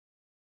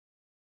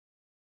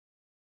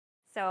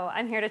So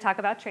I'm here to talk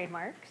about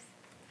trademarks.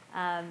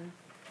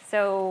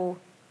 So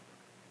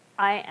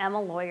I am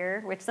a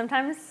lawyer, which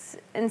sometimes,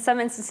 in some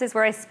instances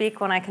where I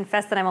speak, when I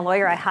confess that I'm a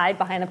lawyer, I hide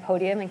behind a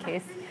podium in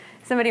case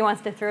somebody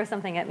wants to throw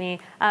something at me.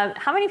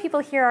 How many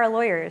people here are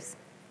lawyers?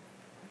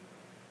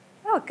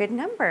 Oh, good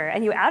number.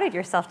 And you outed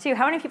yourself, too.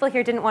 How many people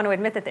here didn't want to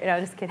admit that they... No,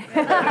 just kidding.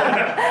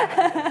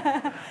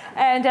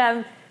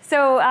 And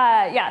so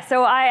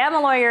I am a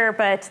lawyer,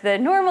 but the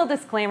normal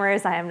disclaimer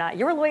is I am not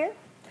your lawyer,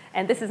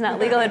 and this is not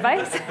legal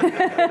advice.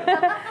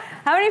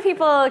 How many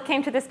people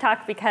came to this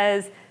talk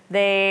because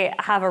they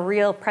have a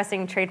real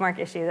pressing trademark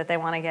issue that they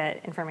want to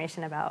get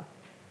information about?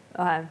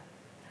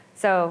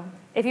 So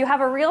if you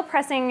have a real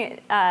pressing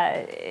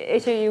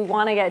issue you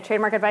want to get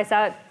trademark advice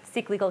out,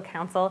 seek legal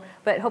counsel,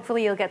 but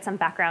hopefully you'll get some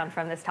background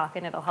from this talk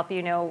and it'll help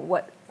you know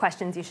what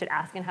questions you should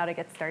ask and how to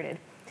get started.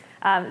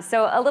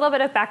 So a little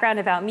bit of background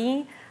about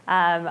me.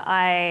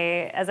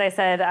 As I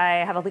said,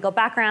 I have a legal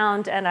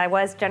background and I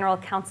was general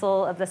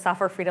counsel of the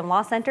Software Freedom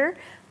Law Center,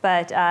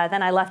 but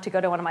then I left to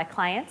go to one of my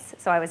clients.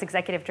 So I was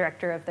executive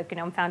director of the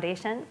GNOME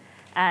Foundation,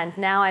 and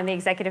now I'm the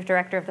executive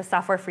director of the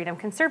Software Freedom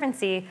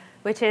Conservancy,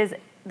 which is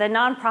the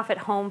nonprofit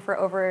home for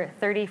over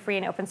 30 free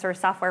and open source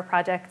software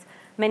projects,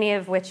 many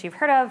of which you've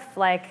heard of,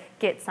 like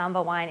Git,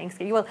 Samba, Wine,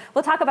 Inkscape.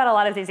 We'll talk about a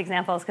lot of these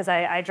examples because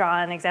I draw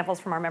on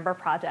examples from our member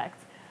projects.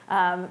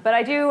 But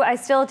I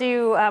still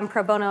do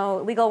pro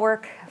bono legal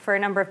work for a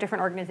number of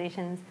different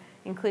organizations,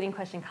 including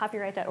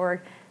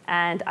questioncopyright.org,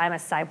 and I'm a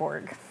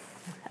cyborg.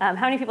 How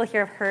many people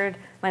here have heard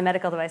my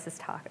medical devices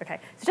talk? Okay,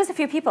 so just a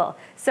few people.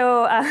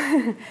 So,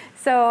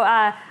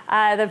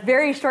 the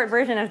very short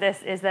version of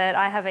this is that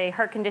I have a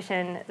heart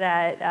condition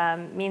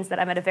that means that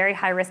I'm at a very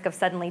high risk of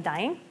suddenly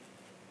dying.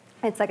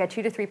 It's like a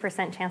 2 to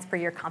 3% chance per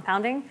year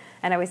compounding,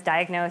 and I was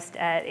diagnosed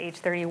at age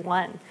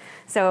 31.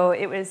 So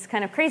it was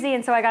kind of crazy,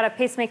 and so I got a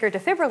pacemaker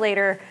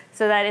defibrillator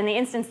so that in the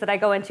instance that I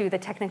go into, the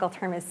technical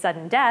term is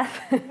sudden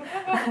death,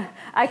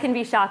 I can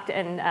be shocked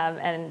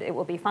and it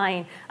will be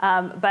fine.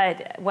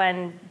 But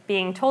when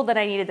being told that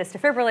I needed this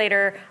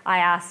defibrillator, I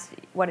asked,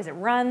 what does it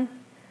run?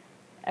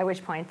 At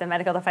which point the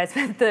medical device,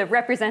 the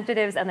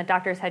representatives and the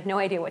doctors had no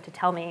idea what to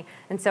tell me.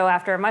 And so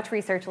after much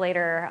research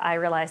later, I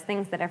realized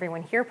things that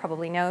everyone here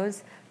probably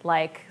knows,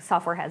 like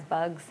software has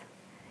bugs,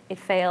 it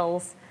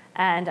fails,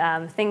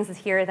 and things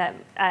here that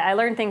I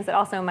learned things that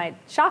also might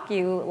shock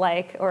you,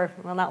 like, or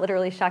well, not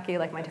literally shock you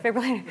like my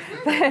defibrillator,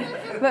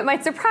 but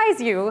might surprise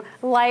you,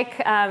 like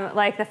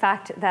the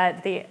fact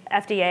that the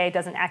FDA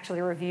doesn't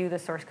actually review the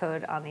source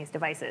code on these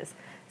devices.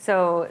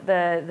 So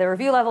the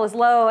review level is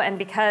low, and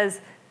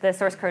because the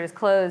source code is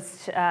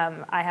closed,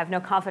 I have no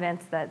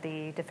confidence that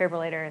the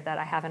defibrillator that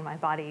I have in my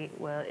body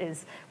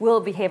will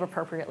behave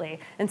appropriately.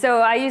 And so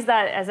I use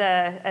that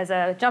as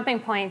a jumping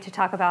point to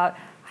talk about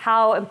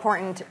how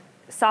important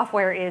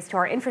software is to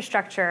our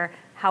infrastructure,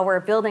 how we're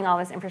building all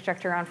this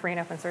infrastructure on free and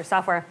open source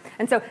software.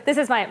 And so this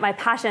is my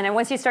passion. And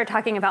once you start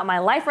talking about my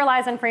life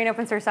relies on free and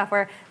open source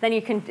software, then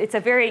it's a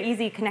very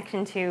easy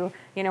connection to,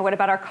 what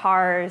about our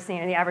cars? The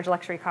average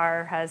luxury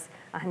car has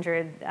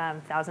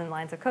 100,000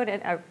 lines of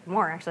code,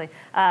 more actually,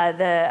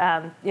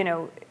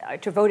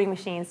 to voting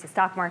machines, to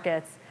stock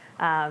markets.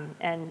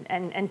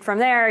 And from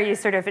there, you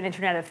sort of an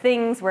Internet of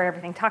Things where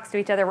everything talks to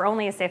each other. We're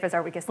only as safe as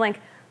our weakest link.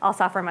 All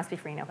software must be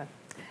free and open.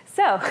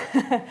 So,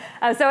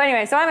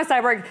 anyway, I'm a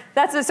cyborg.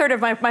 That's just sort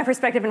of my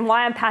perspective and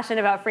why I'm passionate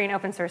about free and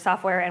open source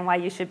software and why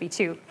you should be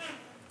too.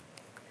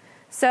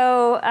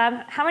 So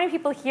how many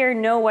people here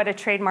know what a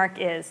trademark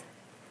is?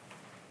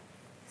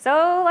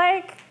 So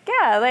like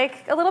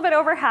a little bit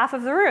over half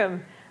of the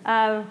room.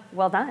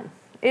 Well done.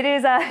 It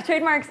is,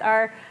 trademarks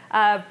are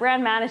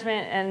brand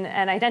management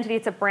and identity.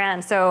 It's a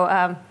brand.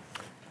 So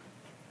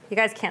you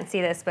guys can't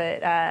see this,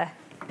 but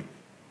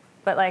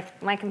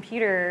like my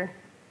computer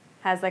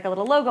has like a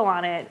little logo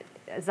on it,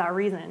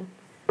 Zareason.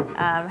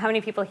 How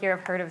many people here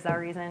have heard of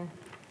Zareason?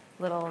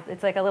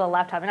 It's like a little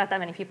laptop, not that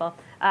many people.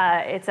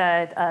 It's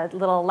a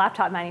little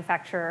laptop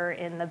manufacturer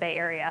in the Bay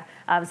Area.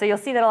 So you'll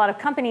see that a lot of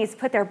companies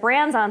put their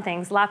brands on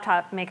things,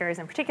 laptop makers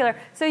in particular,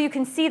 so you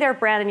can see their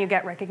brand and you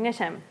get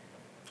recognition.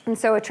 And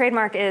so a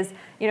trademark is,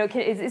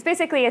 it's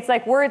basically, it's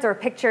like words or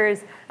pictures.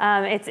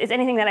 It's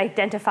anything that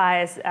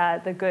identifies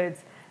the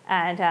goods.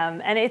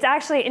 And it's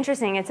actually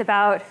interesting. It's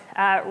about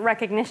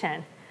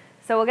recognition.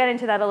 So we'll get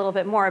into that a little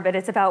bit more, but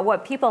it's about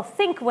what people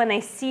think when they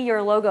see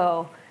your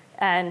logo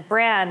and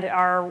brand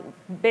are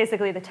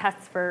basically the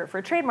tests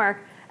for trademark,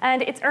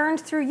 and it's earned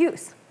through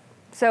use.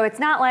 So it's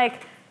not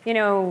like,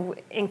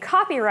 in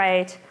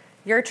copyright,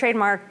 your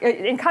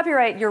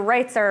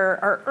rights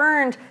are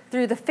earned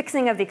through the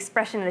fixing of the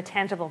expression in a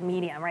tangible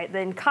medium, right?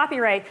 In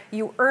copyright,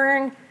 you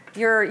earn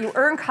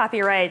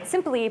copyright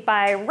simply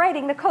by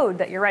writing the code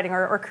that you're writing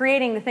or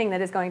creating the thing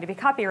that is going to be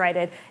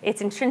copyrighted.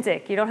 It's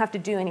intrinsic. You don't have to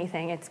do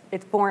anything.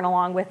 It's born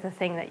along with the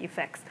thing that you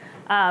fix.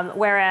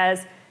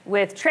 Whereas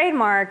with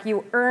trademark,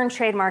 you earn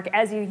trademark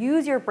as you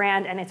use your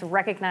brand and it's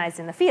recognized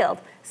in the field.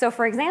 So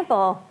for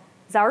example,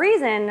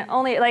 Zareason,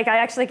 I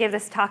actually gave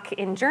this talk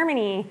in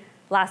Germany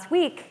last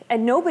week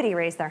and nobody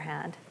raised their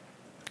hand.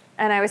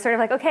 And I was sort of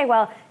like, okay,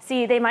 well,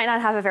 see, they might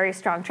not have a very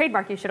strong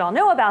trademark. You should all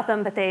know about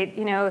them, but they,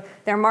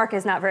 their mark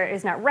is not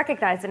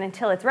recognized, and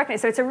until it's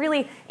recognized. So it's a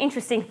really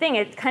interesting thing.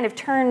 It kind of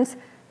turns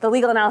the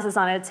legal analysis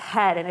on its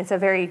head, and it's a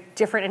very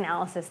different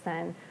analysis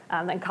than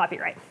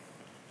copyright.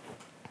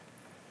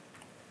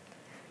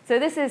 So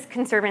this is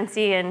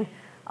Conservancy and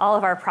all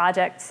of our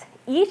projects.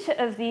 Each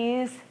of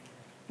these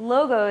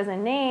logos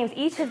and names,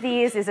 each of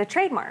these is a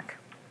trademark.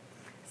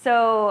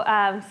 So,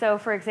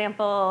 for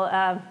example,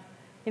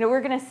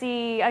 we're going to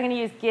see, I'm going to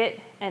use Git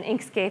and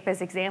Inkscape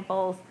as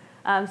examples.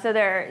 So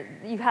there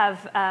you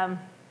have,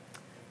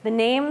 the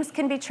names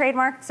can be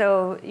trademarked.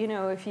 So,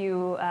 if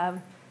you,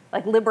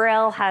 like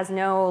Liberel has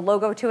no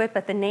logo to it,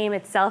 but the name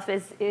itself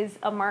is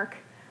a mark.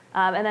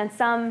 And then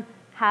some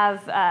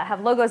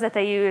have logos that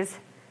they use,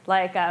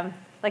 like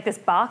this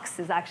box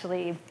is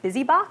actually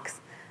BusyBox.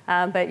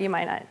 But you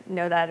might not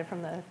know that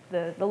from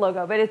the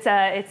logo. But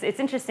it's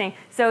interesting.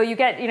 So you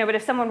get, but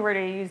if someone were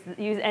to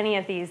use any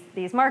of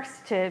these marks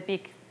to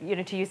be,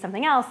 to use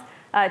something else,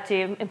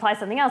 to imply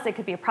something else, it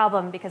could be a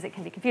problem because it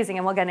can be confusing.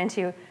 And we'll get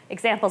into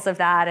examples of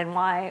that and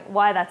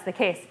why that's the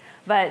case.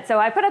 But so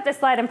I put up this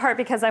slide in part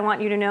because I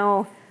want you to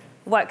know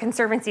what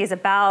Conservancy is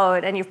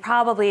about, and you've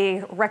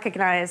probably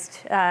recognized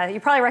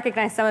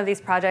some of these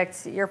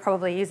projects. You're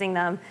probably using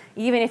them.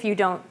 Even if you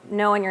don't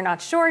know and you're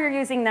not sure you're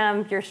using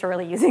them, you're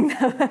surely using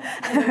them.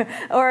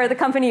 Or the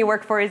company you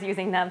work for is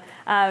using them.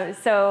 And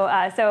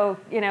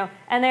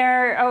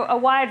they're a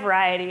wide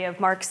variety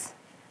of marks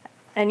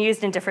and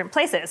used in different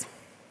places.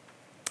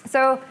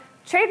 So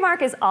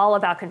trademark is all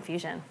about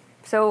confusion.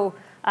 So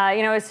I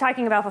was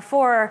talking about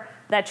before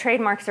that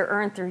trademarks are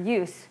earned through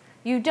use.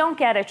 You don't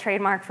get a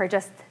trademark for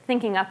just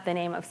thinking up the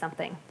name of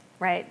something,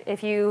 right?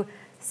 If you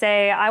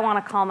say, I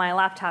want to call my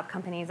laptop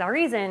company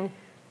Zareason,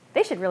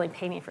 they should really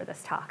pay me for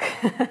this talk.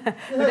 I'm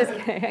just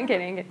kidding, I'm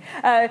kidding.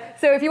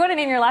 So if you want to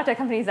name your laptop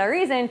company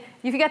Zareason,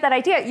 if you get that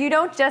idea, you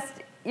don't just,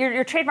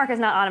 your trademark is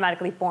not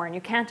automatically born.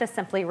 You can't just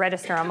simply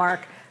register a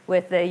mark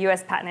with the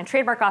US Patent and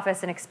Trademark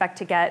Office and expect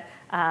to get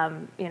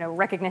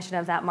recognition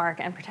of that mark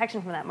and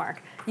protection from that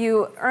mark.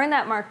 You earn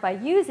that mark by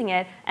using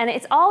it, and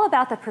it's all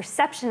about the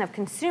perception of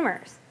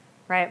consumers.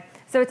 Right?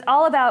 So it's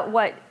all about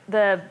what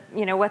the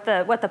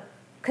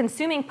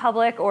consuming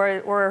public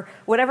or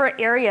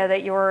whatever area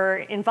that you're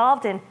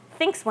involved in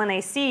thinks when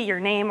they see your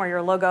name or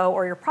your logo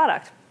or your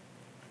product.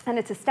 And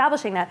it's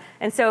establishing that.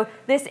 And so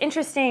this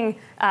interesting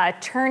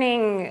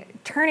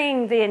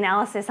turning the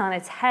analysis on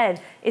its head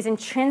is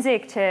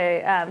intrinsic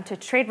to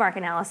trademark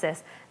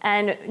analysis.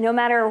 And no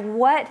matter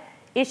what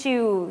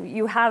issue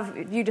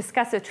you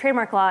discuss with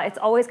trademark law, it's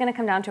always going to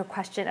come down to a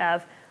question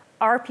of,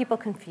 are people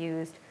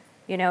confused?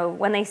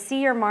 When they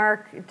see your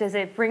mark, does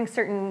it bring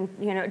certain,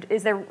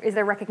 is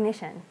there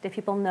recognition? Do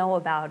people know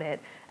about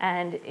it?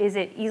 And is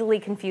it easily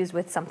confused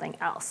with something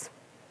else?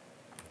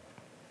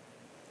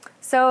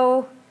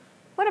 So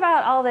what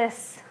about all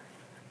these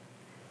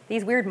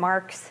weird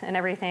marks and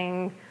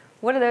everything?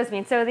 What do those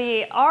mean? So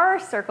the R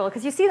circle,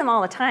 because you see them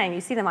all the time.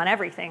 You see them on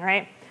everything,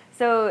 right?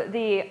 So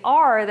the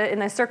R in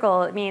the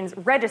circle means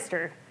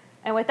registered.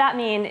 And what that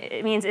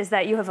means is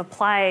that you have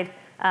applied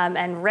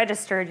and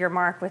registered your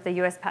mark with the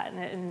US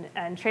Patent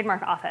and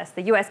Trademark Office,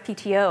 the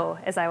USPTO,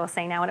 as I will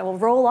say now, and it will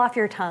roll off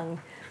your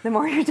tongue the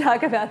more you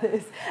talk about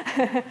this.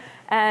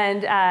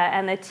 And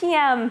the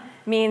TM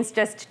means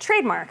just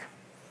trademark.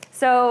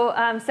 So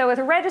with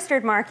a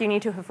registered mark, you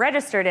need to have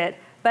registered it,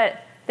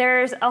 but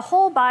there's a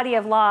whole body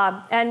of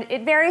law, and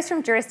it varies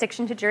from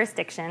jurisdiction to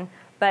jurisdiction,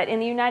 but in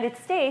the United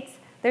States,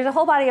 there's a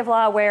whole body of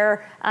law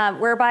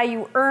whereby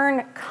you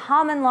earn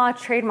common law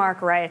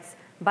trademark rights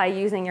by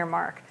using your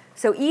mark.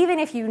 So even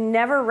if you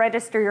never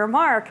register your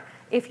mark,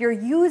 if you're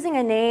using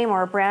a name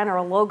or a brand or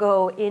a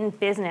logo in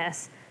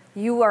business,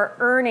 you are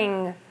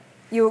earning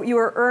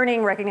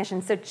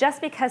recognition. So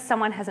just because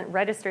someone hasn't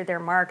registered their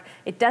mark,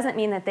 it doesn't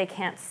mean that they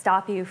can't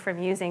stop you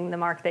from using the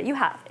mark that you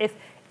have,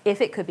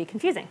 if it could be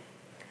confusing.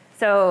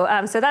 So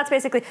that's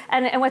basically,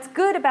 and what's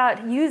good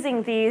about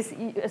using these,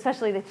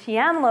 especially the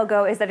TM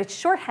logo, is that it's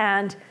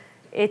shorthand,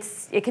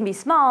 it can be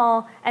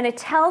small, and it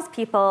tells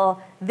people,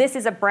 this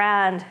is a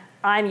brand,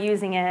 I'm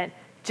using it,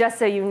 just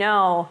so you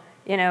know,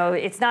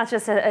 it's not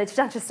just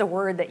a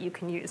word that you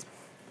can use.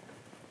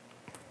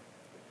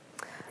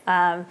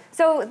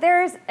 So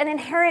there's an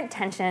inherent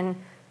tension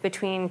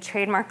between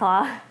trademark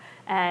law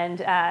and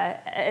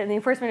the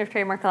enforcement of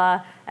trademark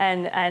law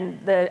and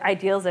the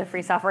ideals of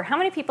free software. How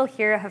many people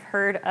here have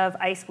heard of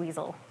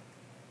IceWeasel?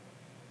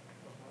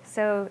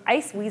 So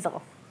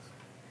IceWeasel.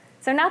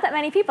 So not that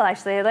many people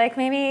actually,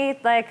 maybe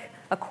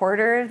a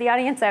quarter of the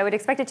audience. I would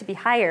expect it to be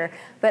higher.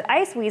 But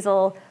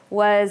IceWeasel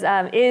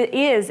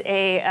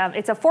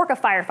it's a fork of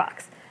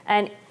Firefox.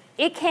 And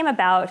it came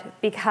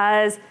about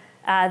because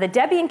the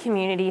Debian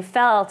community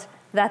felt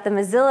that the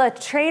Mozilla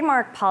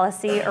trademark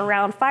policy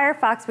around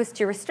Firefox was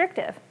too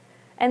restrictive.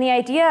 And the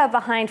idea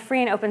behind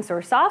free and open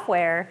source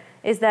software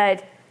is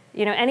that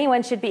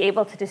anyone should be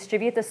able to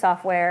distribute the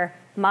software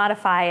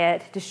modify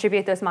it,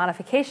 distribute those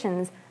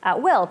modifications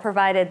at will,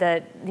 provided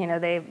that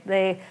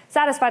they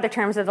satisfy the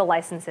terms of the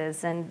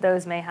licenses, and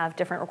those may have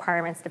different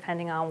requirements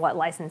depending on what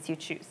license you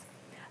choose.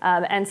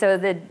 And so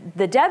the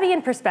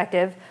Debian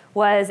perspective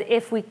was,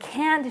 if we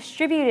can't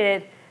distribute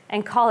it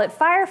and call it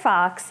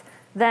Firefox,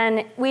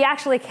 then we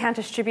actually can't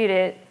distribute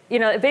it.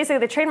 Basically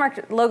the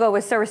trademark logo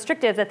was so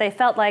restrictive that they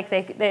felt like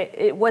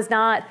it was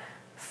not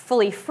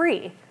fully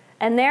free.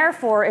 And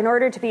therefore, in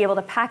order to be able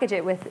to package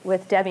it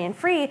with Debian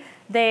free,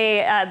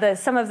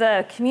 some of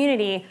the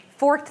community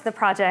forked the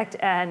project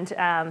and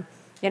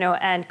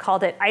and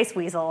called it Ice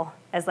Weasel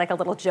as like a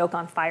little joke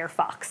on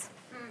Firefox.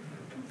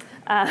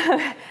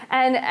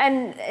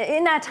 And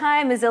in that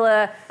time,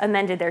 Mozilla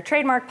amended their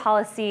trademark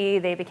policy.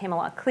 They became a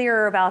lot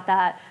clearer about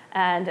that.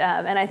 And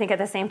I think at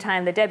the same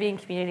time, the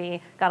Debian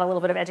community got a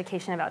little bit of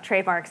education about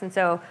trademarks. And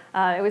so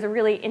it was a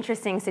really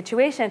interesting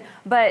situation.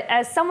 But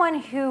as someone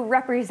who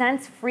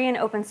represents free and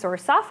open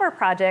source software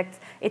projects,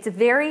 it's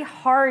very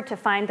hard to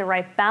find the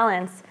right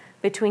balance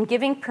between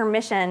giving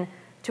permission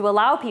to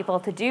allow people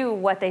to do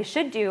what they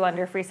should do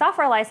under free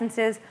software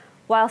licenses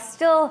while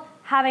still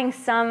having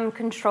some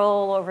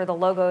control over the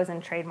logos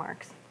and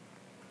trademarks.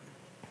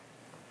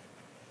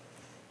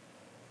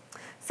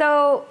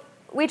 So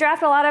we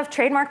draft a lot of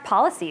trademark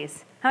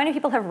policies. How many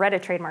people have read a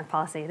trademark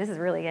policy? This is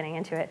really getting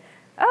into it.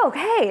 Oh,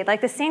 hey,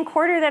 like the same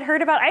quarter that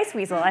heard about Ice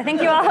Weasel. I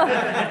think you all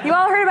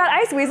heard about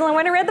Ice Weasel and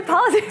went and read the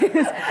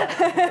policies.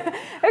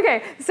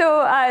 Okay,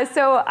 so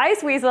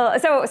Ice Weasel.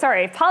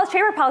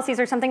 Trademark policies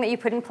are something that you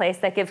put in place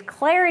that give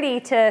clarity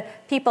to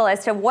people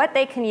as to what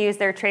they can use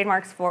their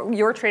trademarks for,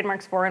 your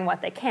trademarks for, and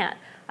what they can't.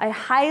 I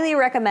highly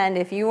recommend,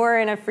 if you are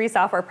in a free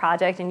software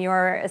project and you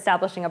are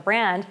establishing a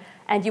brand,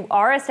 and you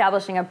are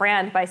establishing a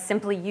brand by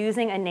simply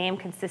using a name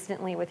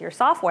consistently with your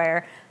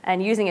software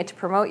and using it to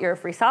promote your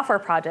free software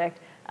project,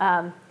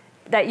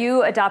 that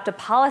you adopt a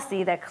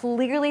policy that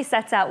clearly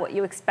sets out what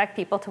you expect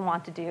people to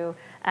want to do,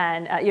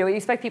 and what you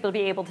expect people to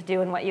be able to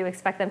do, and what you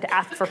expect them to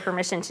ask for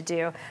permission to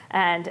do.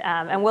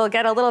 And we'll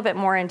get a little bit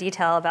more in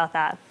detail about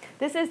that.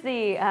 This is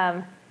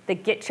the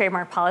Git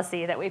trademark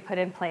policy that we put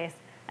in place.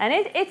 And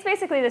it's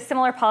basically the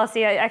similar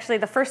policy. Actually,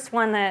 the first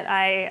one that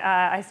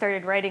I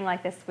started writing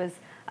like this was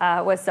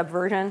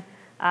Subversion.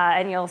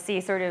 And you'll see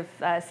sort of,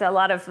 so a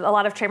lot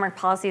of trademark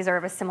policies are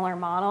of a similar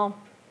model.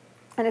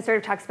 And it sort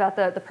of talks about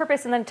the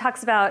purpose, and then it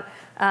talks about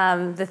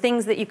the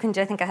things that you can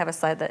do. I think I have a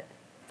slide that,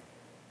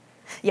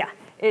 yeah.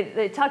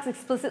 It talks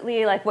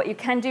explicitly like what you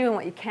can do and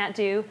what you can't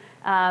do.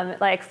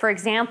 Like, for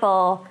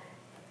example,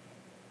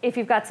 if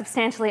you've got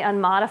substantially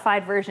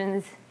unmodified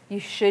versions, you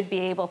should be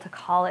able to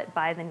call it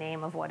by the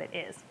name of what it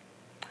is.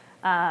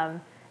 And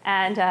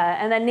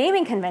then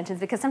naming conventions,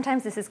 because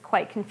sometimes this is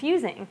quite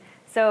confusing.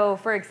 So,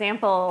 for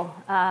example,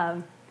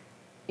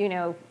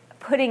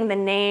 putting the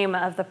name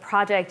of the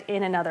project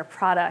in another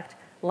product,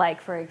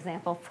 like, for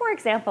example,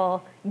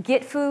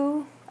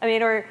 Gitfoo,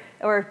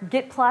 or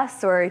Git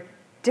Plus, or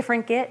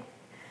different Git,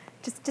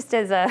 just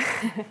as a,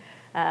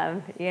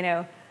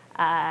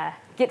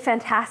 Git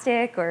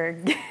Fantastic, or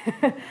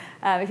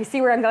if you see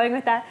where I'm going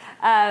with that.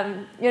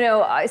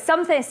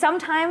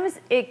 Sometimes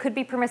it could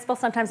be permissible,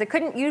 sometimes it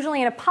couldn't.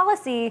 Usually in a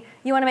policy,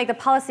 you want to make the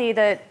policy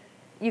that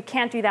you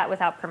can't do that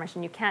without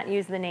permission. You can't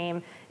use the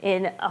name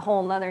in a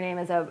whole other name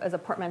as a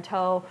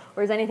portmanteau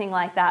or as anything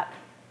like that.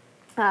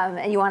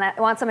 And you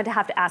want someone to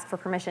have to ask for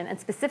permission. And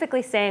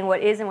specifically saying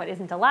what is and what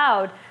isn't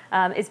allowed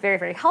is very,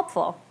 very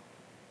helpful.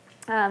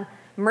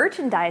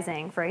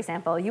 Merchandising, for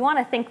example, you want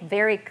to think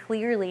very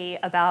clearly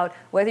about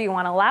whether you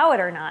want to allow it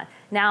or not.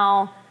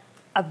 Now,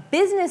 a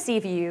businessy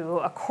view,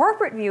 a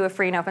corporate view of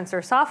free and open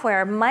source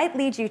software might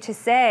lead you to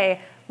say,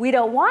 we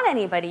don't want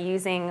anybody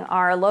using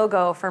our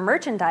logo for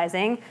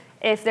merchandising.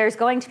 If there's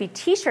going to be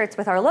t-shirts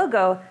with our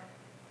logo,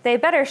 they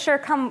better sure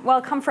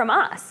come from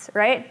us,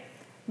 right?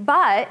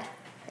 But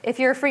if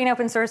you're a free and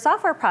open source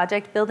software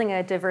project building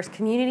a diverse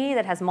community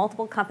that has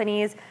multiple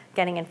companies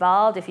getting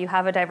involved, if you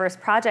have a diverse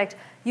project,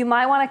 you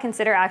might want to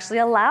consider actually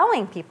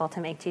allowing people to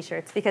make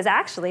t-shirts, because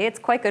actually it's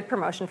quite good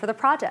promotion for the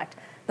project.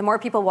 The more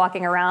people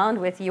walking around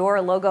with your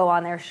logo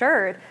on their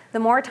shirt, the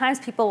more times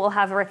people will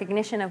have a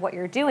recognition of what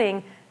you're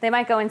doing. They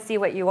might go and see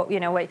what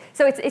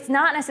so it's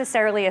not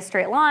necessarily a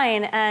straight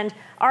line, and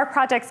our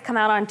projects come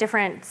out on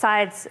different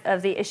sides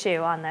of the issue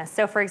on this.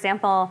 So for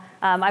example,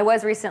 I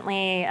was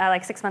recently,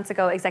 like 6 months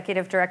ago,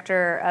 executive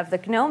director of the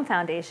GNOME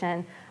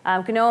Foundation.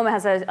 GNOME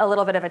has a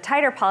little bit of a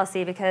tighter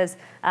policy because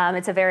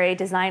it's a very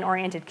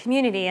design-oriented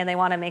community, and they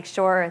want to make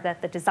sure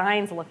that the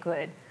designs look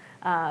good.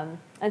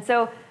 And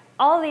so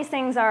all of these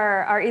things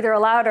are either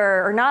allowed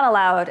or not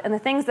allowed, and the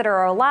things that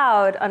are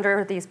allowed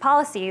under these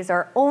policies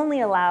are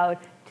only allowed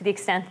to the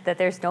extent that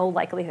there's no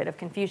likelihood of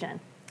confusion,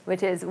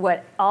 which is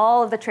what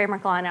all of the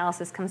trademark law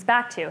analysis comes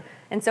back to.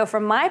 And so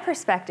from my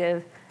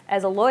perspective,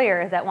 as a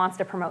lawyer that wants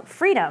to promote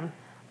freedom,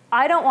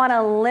 I don't want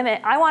to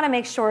limit, I want to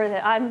make sure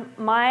that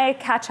my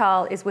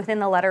catch-all is within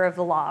the letter of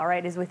the law,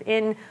 right? Is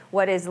within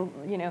what is,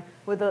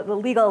 with the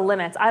legal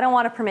limits. I don't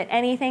want to permit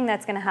anything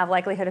that's going to have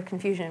likelihood of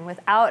confusion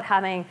without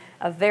having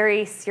a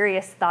very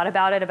serious thought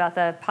about it, about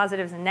the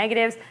positives and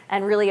negatives,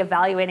 and really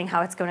evaluating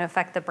how it's going to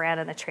affect the brand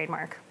and the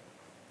trademark.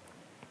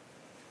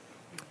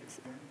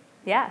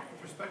 Yeah.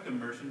 With respect to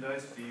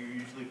merchandise, do you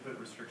usually put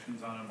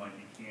restrictions on them, like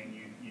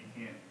you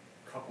can't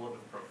couple it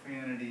with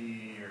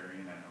profanity or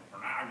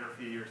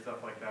pornography or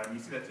stuff like that? And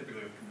you see that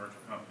typically with commercial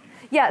companies.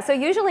 Yeah, so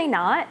usually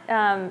not.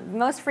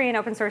 Most free and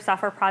open source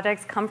software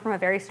projects come from a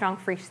very strong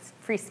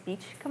free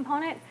speech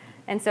component,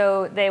 and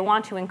so they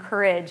want to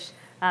encourage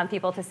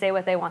people to say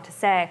what they want to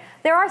say.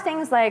 There are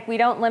things like we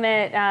don't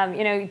limit,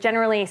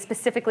 generally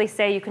specifically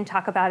say you can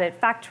talk about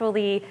it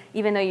factually,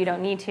 even though you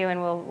don't need to,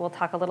 and we'll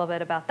talk a little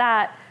bit about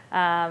that,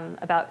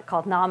 about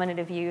called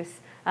nominative use.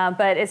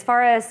 But as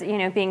far as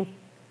being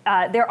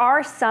there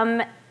are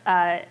some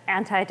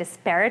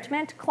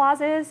anti-disparagement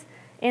clauses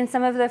in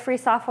some of the free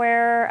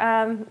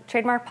software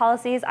trademark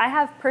policies.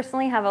 I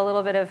personally have a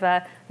little bit of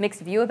a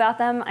mixed view about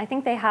them. I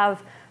think they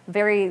have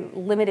very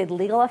limited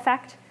legal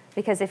effect,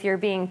 because if you're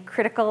being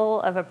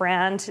critical of a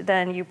brand,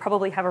 then you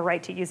probably have a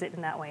right to use it in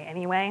that way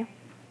anyway,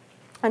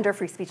 under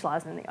free speech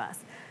laws in the US.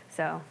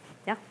 So,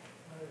 yeah.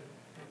 The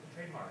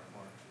trademark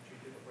marks that you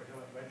did before,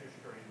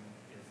 registering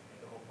is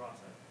the whole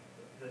process.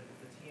 The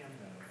TM,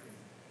 though,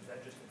 is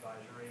that just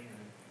advisory? And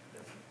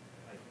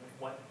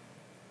what,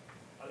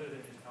 other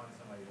than just telling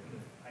somebody that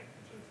I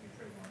consider this to be a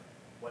trademark,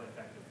 what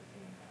effect does the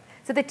TM have?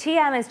 So the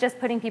TM is just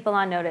putting people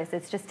on notice.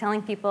 It's just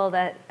telling people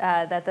that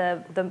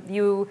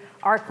you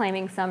are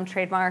claiming some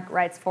trademark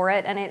rights for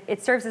it, and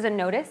it serves as a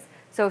notice.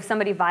 So if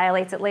somebody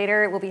violates it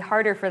later, it will be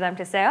harder for them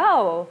to say,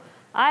 oh,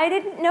 I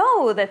didn't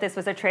know that this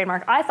was a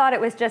trademark. I thought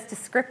it was just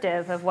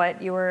descriptive of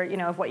what you were,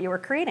 of what you were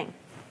creating.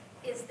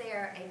 Is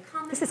there a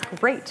common This is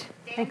great.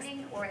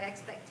 understanding or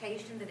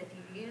expectation that if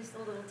you use the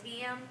little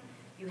TM,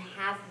 you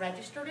have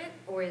registered it,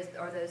 or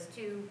are those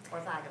two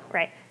orthogonal?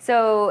 Right.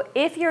 So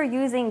if you're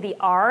using the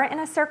R in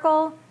a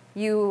circle,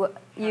 you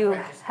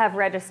have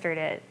registered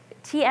it.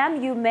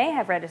 TM, you may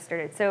have registered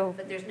it. So,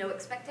 but there's no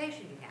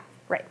expectation you have.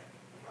 Right.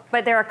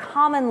 But there are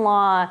common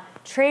law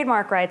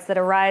trademark rights that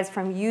arise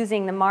from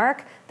using the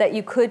mark that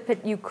you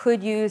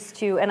could use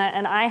to, and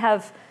I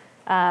have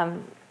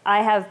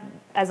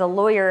as a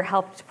lawyer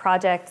helped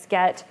projects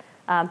get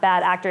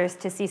bad actors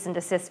to cease and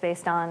desist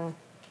based on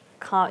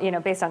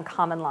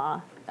common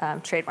law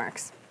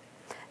trademarks.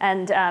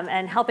 And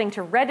helping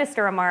to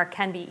register a mark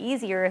can be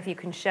easier if you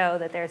can show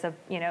that there's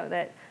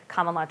that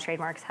common law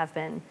trademarks have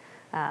been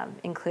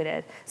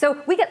included.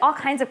 So we get all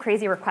kinds of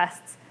crazy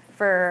requests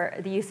for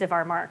the use of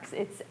our marks.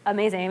 It's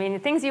amazing. I mean,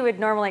 things you would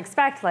normally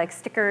expect, like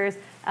stickers,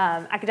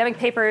 academic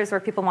papers where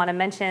people want to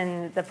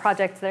mention the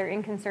projects that are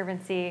in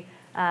Conservancy,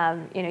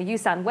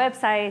 use on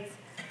websites,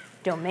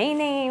 domain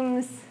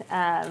names,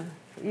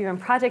 even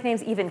project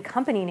names, even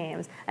company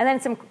names, and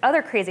then some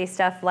other crazy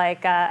stuff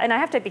like, and I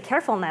have to be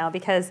careful now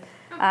because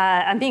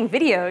I'm being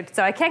videoed,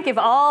 so I can't give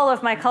all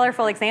of my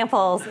colorful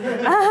examples.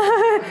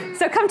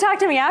 So come talk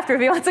to me after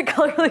if you want some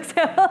colorful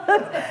examples.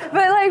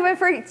 but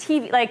for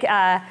TV, like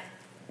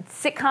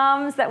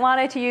sitcoms that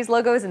wanted to use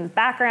logos in the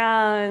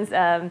backgrounds,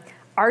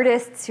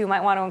 artists who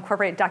might want to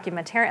incorporate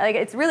documentary, like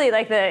it's really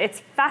like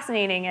it's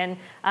fascinating, and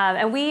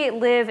we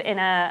live in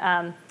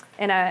a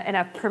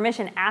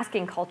permission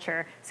asking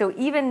culture. So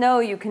even though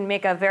you can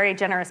make a very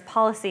generous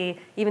policy,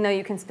 even though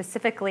you can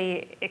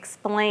specifically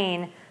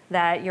explain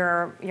that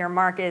your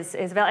mark is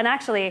available, and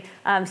actually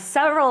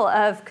several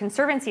of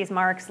Conservancy's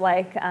marks,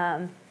 like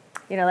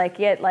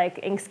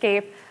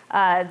Inkscape,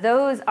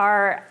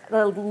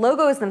 the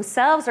logos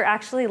themselves are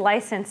actually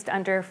licensed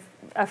under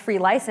a free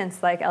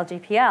license like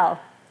LGPL.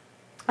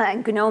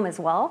 And GNOME as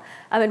well.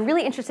 And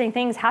really interesting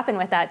things happen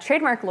with that.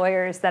 Trademark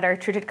lawyers that are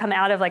come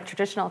out of like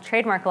traditional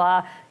trademark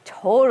law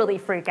totally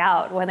freak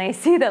out when they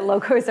see that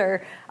logos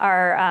are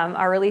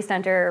released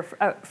under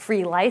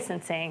free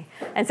licensing.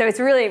 And so it's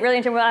really, really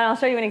interesting. And I'll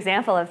show you an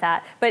example of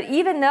that. But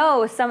even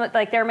though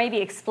there may be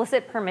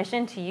explicit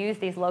permission to use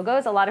these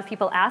logos, a lot of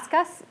people ask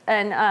us,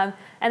 and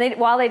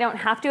while they don't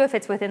have to if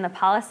it's within the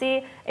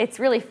policy, it's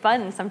really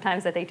fun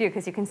sometimes that they do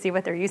because you can see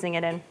what they're using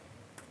it in.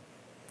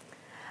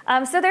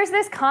 So there's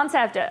this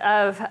concept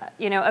of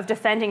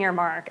defending your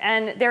mark,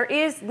 and there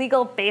is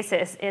legal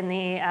basis in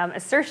the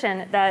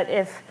assertion that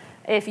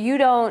if you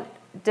don't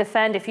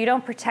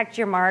protect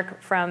your mark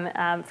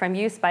from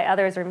use by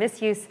others or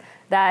misuse,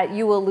 that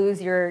you will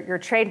lose your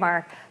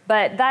trademark.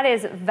 But that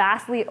is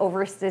vastly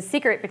the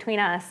secret between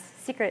us.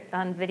 Secret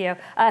on video.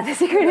 The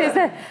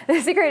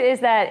secret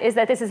is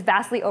that this is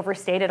vastly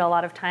overstated a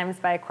lot of times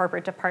by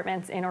corporate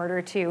departments in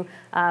order to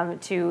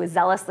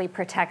zealously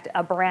protect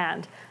a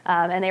brand,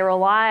 and they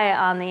rely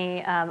on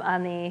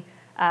the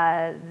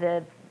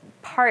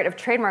part of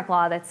trademark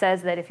law that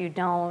says that if you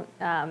don't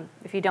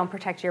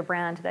protect your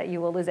brand, that you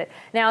will lose it.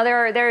 Now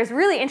there's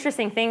really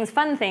interesting things,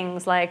 fun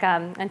things like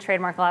in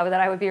trademark law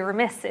that I would be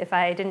remiss if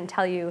I didn't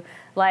tell you,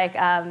 like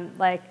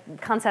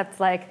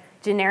concepts like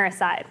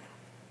genericide.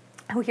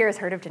 Who here has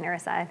heard of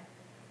genericide?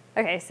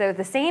 Okay, so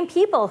the same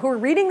people who are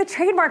reading the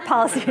trademark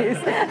policies.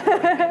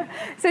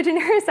 So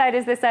genericide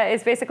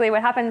is basically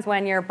what happens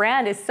when your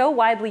brand is so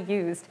widely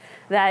used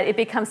that it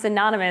becomes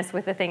synonymous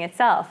with the thing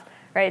itself,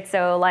 right?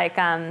 So like,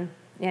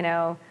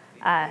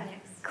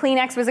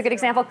 Kleenex was a good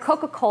example.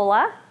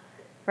 Coca-Cola,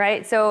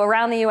 right? So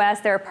around the U.S.,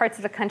 there are parts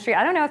of the country.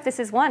 I don't know if this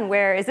is one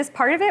where, is this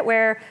part of it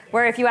where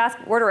if you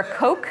order a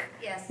Coke,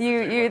 Yes.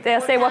 they'll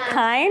say what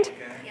kind?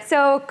 Yes.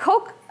 So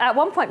Coke at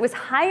one point was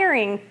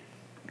hiring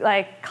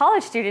like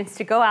college students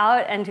to go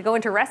out and to go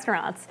into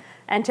restaurants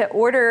and to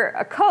order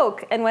a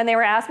Coke. And when they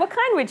were asked, what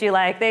kind would you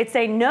like? They'd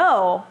say,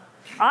 no,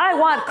 I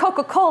want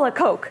Coca-Cola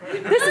Coke.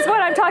 This is what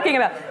I'm talking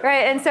about,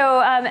 right? And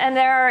so,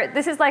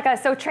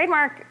 so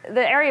trademark,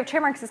 the area of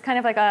trademarks is kind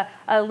of like a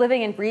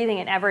living and breathing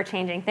and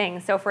ever-changing thing.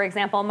 So for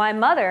example, my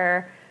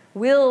mother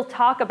will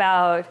talk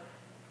about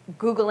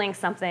Googling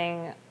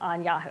something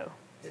on Yahoo.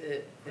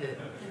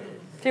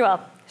 She will.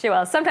 She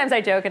will. Sometimes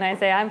I joke and I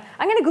say, I'm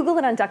going to Google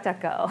it on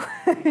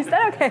DuckDuckGo. Is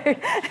that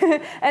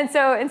okay? and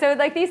so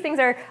like these things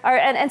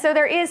and so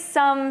there is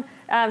some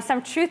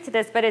truth to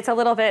this, but it's a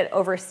little bit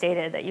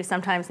overstated that you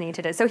sometimes need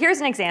to do. So here's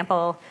an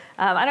example.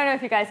 I don't know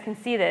if you guys can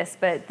see this,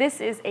 but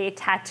this is a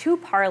tattoo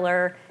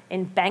parlor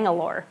in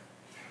Bangalore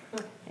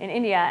in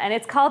India, and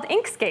it's called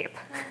Inkscape.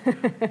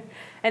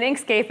 And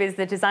Inkscape is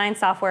the design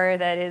software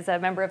that is a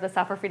member of the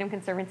Software Freedom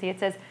Conservancy. It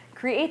says,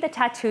 create the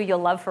tattoo you'll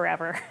love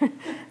forever.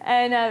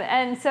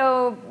 and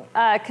so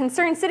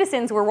concerned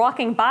citizens were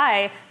walking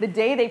by the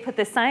day they put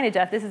this signage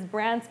up. This is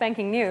brand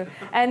spanking new.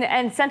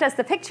 And sent us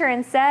the picture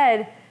and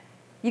said,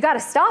 you got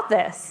to stop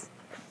this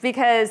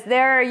because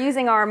they're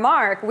using our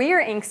mark. We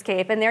are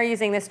Inkscape, and they're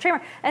using this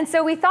trademark. And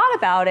so we thought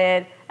about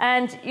it.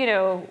 And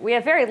we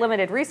have very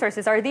limited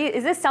resources.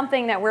 Is this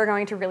something that we're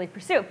going to really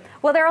pursue?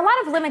 Well, there are a lot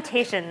of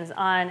limitations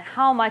on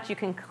how much you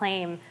can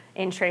claim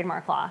in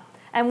trademark law.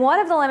 And one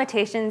of the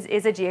limitations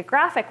is a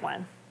geographic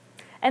one.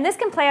 And this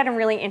can play out in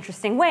really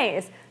interesting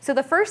ways. So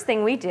the first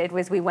thing we did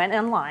was we went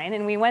online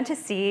and we went to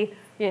see,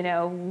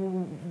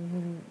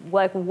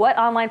 like what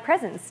online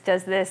presence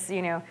does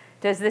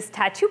this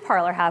tattoo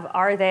parlor have?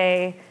 Do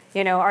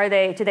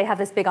they have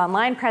this big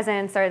online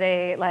presence? Are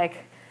they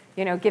like,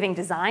 giving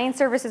design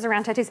services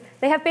around tattoos?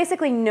 They have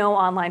basically no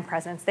online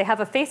presence. They have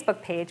a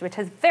Facebook page, which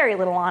has very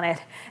little on it.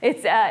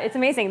 It's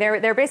amazing.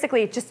 They're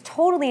basically just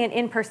totally an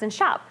in-person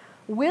shop.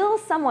 Will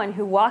someone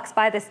who walks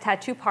by this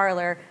tattoo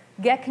parlor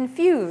get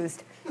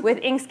confused with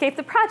Inkscape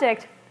the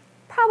project?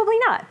 Probably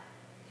not.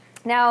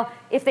 Now,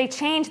 if they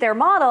change their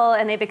model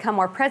and they become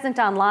more present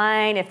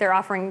online, if they're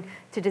offering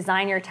to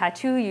design your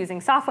tattoo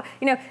using software,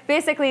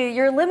 basically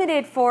you're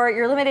limited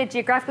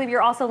geographically, but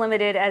you're also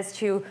limited as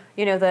to,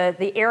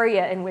 the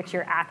area in which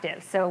you're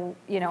active. So,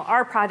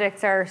 our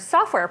projects are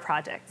software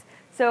projects.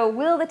 So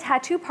will the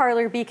tattoo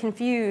parlor be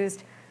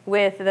confused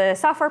with the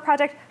software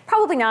project?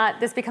 Probably not.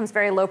 This becomes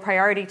very low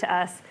priority to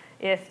us.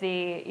 If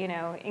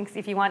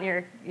if you want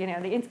the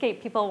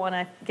Inkscape people want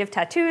to give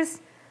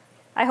tattoos,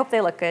 I hope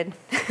they look good.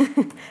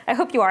 I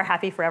hope you are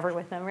happy forever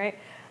with them, right?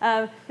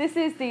 This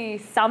is the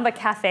Samba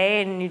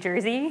Cafe in New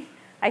Jersey.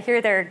 I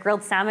hear their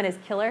grilled salmon is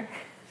killer.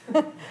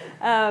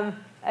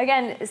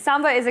 Again,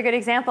 Samba is a good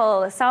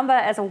example. Samba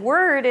as a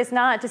word is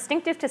not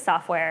distinctive to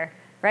software,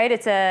 right?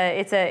 It's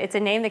a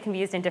name that can be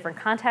used in different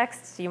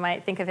contexts. You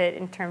might think of it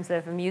in terms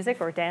of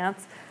music or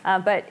dance,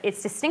 but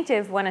it's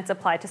distinctive when it's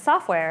applied to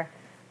software.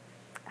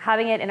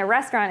 Having it in a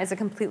restaurant is a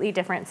completely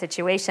different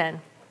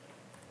situation.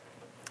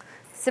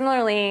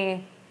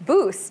 Similarly,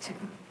 Boost,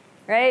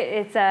 right?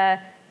 It's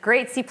a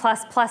great C++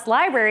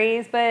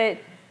 libraries, but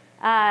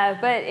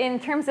in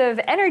terms of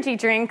energy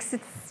drinks,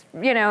 it's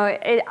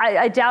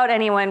I doubt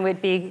anyone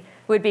would be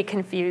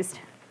confused.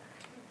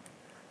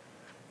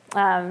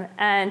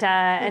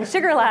 And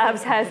Sugar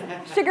Labs has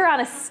sugar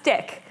on a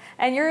stick,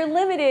 and you're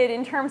limited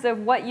in terms of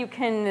what you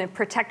can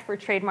protect for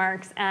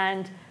trademarks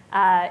and.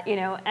 For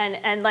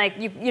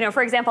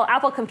example,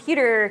 Apple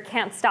Computer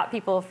can't stop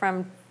people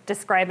from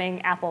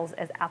describing apples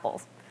as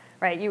apples,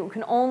 right? You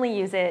can only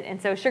use it, and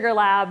so Sugar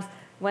Labs,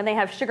 when they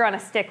have sugar on a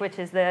stick, which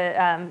is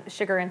the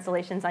sugar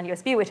installations on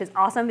USB, which is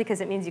awesome because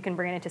it means you can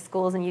bring it into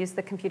schools and use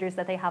the computers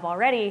that they have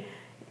already,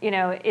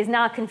 is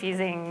not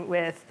confusing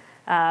with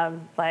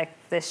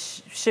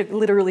this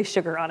literally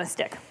sugar on a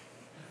stick.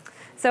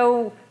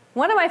 So.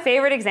 One of my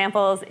favorite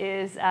examples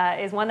is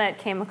one that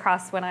came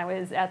across when I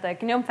was at the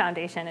GNOME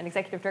Foundation and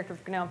executive director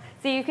of GNOME.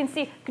 So you can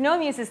see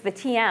GNOME uses the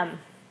TM,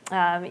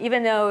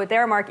 even though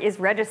their mark is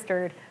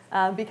registered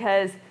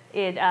because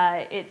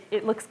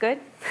it looks good,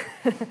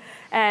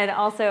 and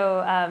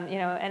also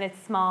and it's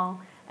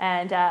small,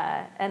 and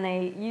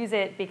they use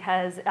it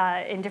because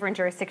in different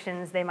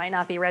jurisdictions they might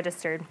not be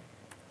registered.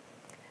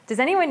 Does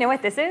anyone know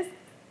what this is?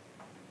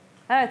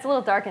 Oh, it's a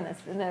little dark in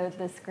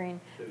the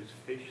screen. Those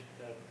fish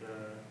that.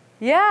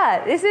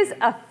 Yeah, this is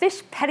a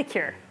fish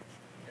pedicure.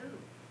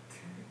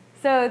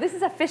 So this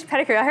is a fish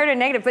pedicure. I heard a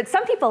negative, but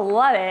some people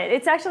love it.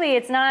 It's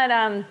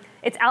not.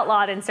 It's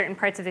outlawed in certain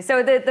parts of this.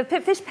 So the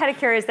fish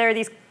pedicure is there are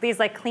these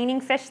like cleaning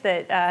fish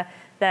that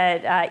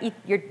that eat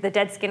the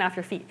dead skin off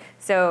your feet.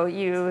 So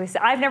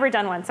I've never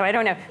done one, so I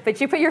don't know.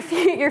 But you put your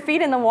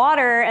feet in the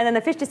water, and then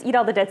the fish just eat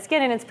all the dead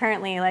skin, and it's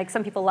apparently, like,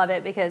 some people love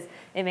it because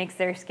it makes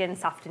their skin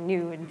soft and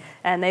new,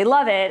 and they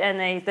love it,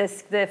 and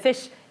the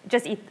fish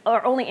just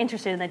are only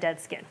interested in the dead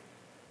skin.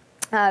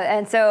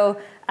 And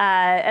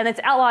it's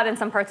outlawed in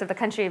some parts of the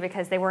country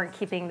because they weren't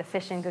keeping the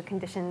fish in good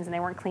conditions, and they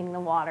weren't cleaning the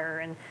water,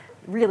 and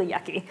really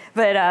yucky.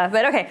 But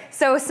okay,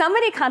 so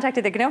somebody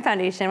contacted the GNOME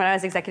Foundation when I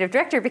was executive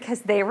director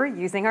because they were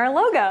using our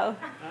logo.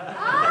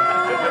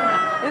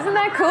 Isn't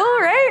that cool,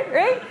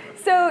 right?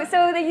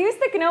 So they used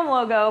the GNOME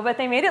logo, but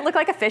they made it look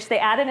like a fish. They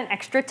added an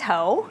extra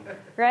toe,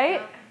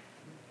 right?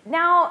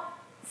 Now,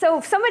 so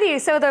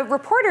the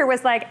reporter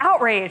was like,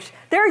 outraged.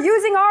 They're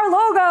using our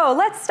logo.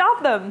 Let's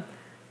stop them.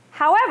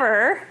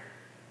 However,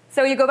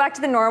 so you go back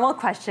to the normal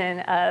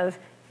question of,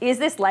 is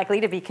this likely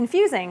to be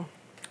confusing?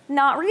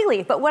 Not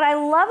really, but what I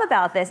love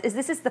about this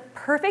is the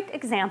perfect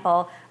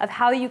example of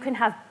how you can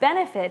have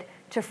benefit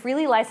to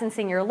freely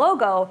licensing your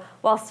logo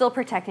while still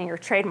protecting your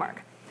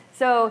trademark.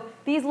 So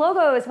these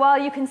logos, while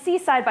you can see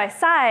side by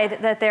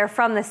side that they're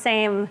from the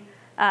same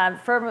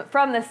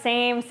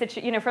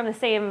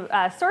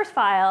source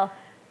file,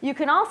 you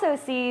can also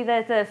see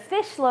that the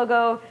fish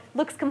logo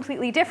looks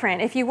completely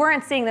different. If you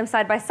weren't seeing them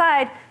side by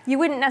side, you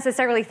wouldn't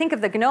necessarily think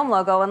of the GNOME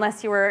logo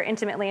unless you were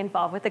intimately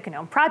involved with the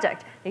GNOME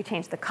project. They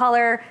changed the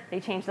color, they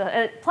changed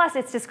plus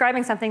it's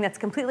describing something that's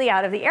completely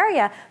out of the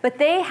area, but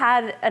they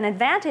had an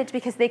advantage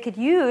because they could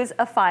use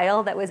a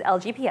file that was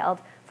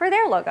LGPL'd for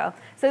their logo.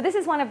 So this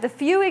is one of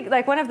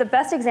the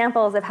best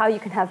examples of how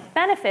you can have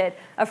benefit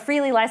of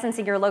freely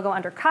licensing your logo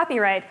under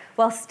copyright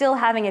while still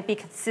having it be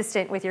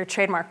consistent with your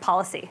trademark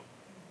policy.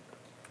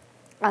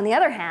 On the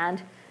other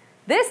hand,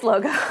 this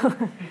logo,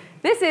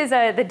 this is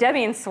the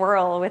Debian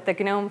swirl with the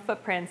GNOME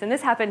footprints. And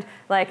this happened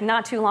like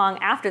not too long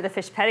after the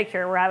fish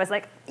pedicure, where I was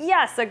like,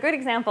 yes, a good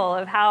example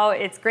of how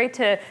it's great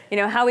to,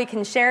 how we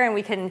can share and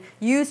we can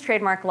use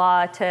trademark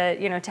law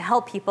to, to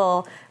help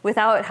people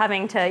without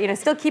having to,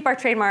 still keep our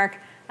trademark,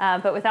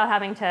 but without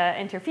having to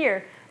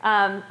interfere.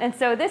 And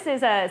so this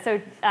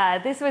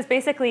was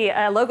basically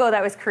a logo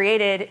that was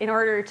created in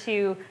order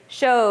to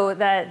show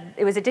that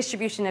it was a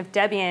distribution of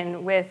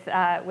Debian with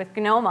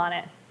GNOME on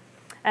it.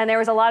 And there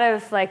was a lot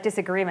of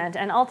disagreement,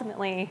 and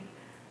ultimately,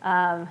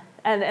 and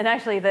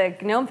actually the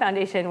GNOME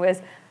Foundation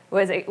was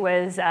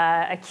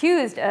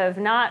accused of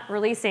not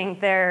releasing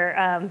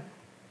their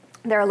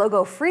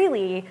logo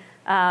freely,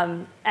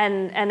 and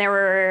there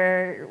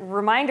were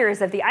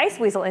reminders of the ice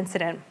weasel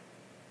incident,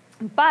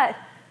 but.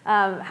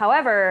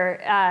 However,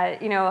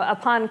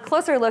 upon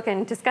closer look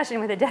and discussion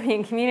with the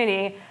Debian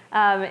community,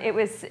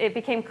 it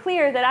became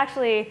clear that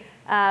actually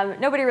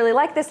nobody really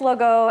liked this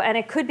logo, and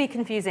it could be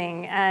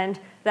confusing, and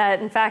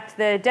that in fact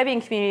the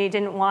Debian community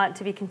didn't want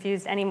to be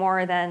confused any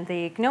more than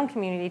the GNOME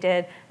community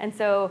did. And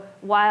so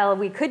while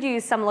we could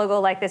use some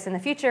logo like this in the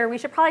future, we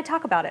should probably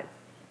talk about it.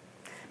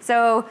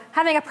 So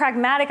having a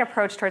pragmatic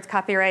approach towards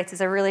copyrights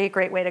is a really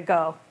great way to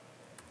go.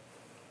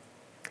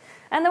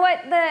 And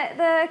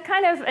the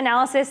kind of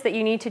analysis that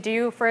you need to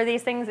do for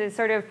these things is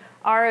sort of,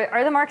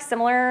 are the marks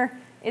similar?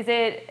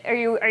 Are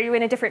you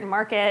in a different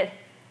market?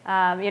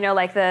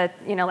 Like the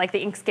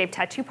Inkscape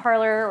tattoo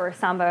parlor or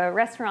Samba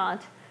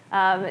restaurant.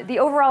 The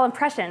overall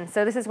impression.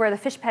 So this is where the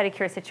fish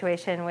pedicure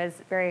situation was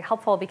very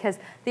helpful because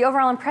the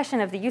overall impression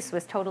of the use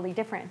was totally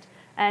different.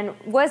 And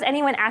was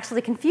anyone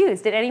actually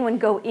confused? Did anyone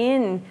go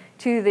in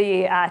to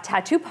the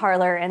tattoo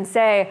parlor and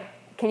say,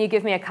 can you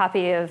give me a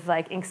copy of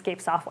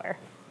Inkscape software?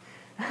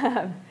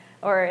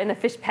 Or in the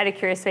fish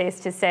pedicure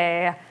space to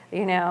say,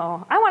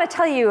 I want to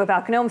tell you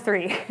about GNOME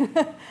 3.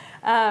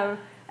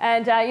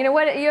 And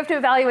you have to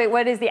evaluate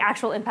what is the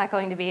actual impact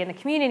going to be in the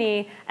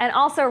community, and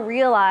also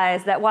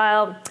realize that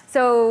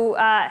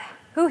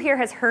who here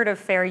has heard of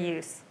fair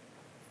use?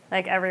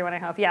 Like everyone, I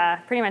hope. Yeah,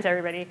 pretty much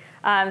everybody.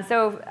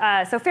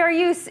 So fair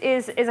use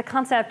is a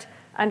concept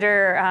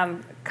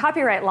under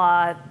copyright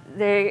law.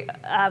 The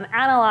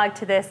analog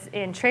to this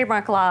in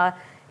trademark law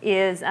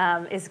is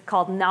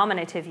called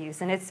nominative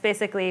use, and it's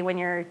basically when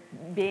you're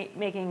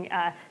making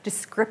a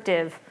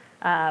descriptive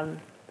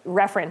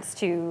reference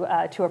to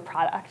a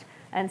product.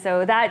 And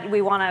so that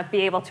we want to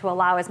be able to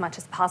allow as much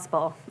as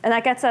possible, and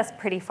that gets us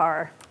pretty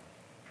far.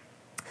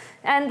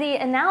 And the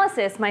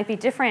analysis might be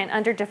different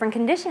under different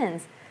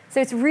conditions.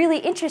 So it's really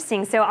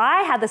interesting. So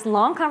I had this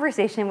long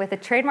conversation with a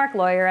trademark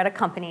lawyer at a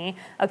company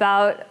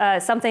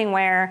about something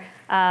where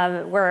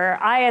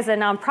I, as a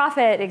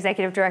nonprofit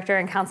executive director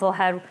and counsel,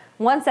 had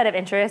one set of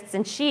interests,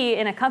 and she,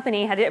 in a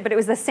company, had it, but it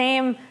was the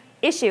same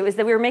issue, is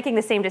that we were making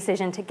the same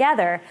decision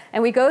together.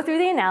 And we go through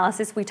the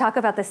analysis, we talk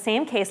about the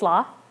same case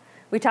law,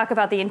 we talk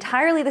about the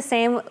entirely the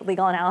same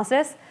legal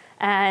analysis,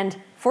 and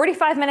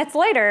 45 minutes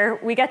later,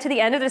 we get to the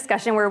end of the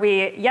discussion where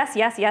we, yes,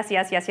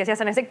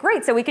 and I said,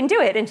 great, so we can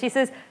do it. And she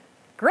says,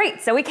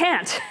 Great, so we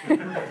can't.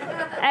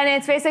 And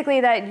it's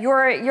basically that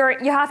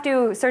you have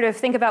to sort of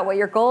think about what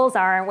your goals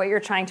are and what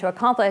you're trying to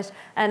accomplish.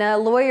 And a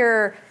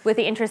lawyer with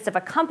the interests of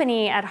a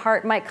company at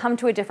heart might come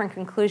to a different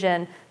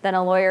conclusion than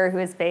a lawyer who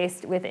is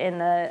based within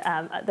the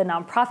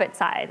nonprofit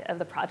side of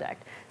the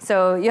project.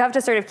 So you have to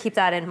sort of keep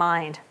that in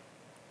mind.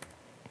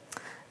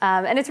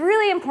 And it's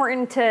really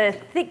important to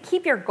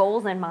keep your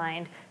goals in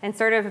mind and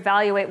sort of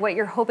evaluate what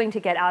you're hoping to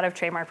get out of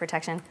trademark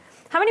protection.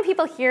 How many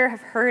people here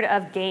have heard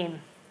of GAME?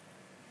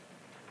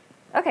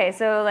 Okay,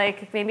 so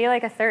like maybe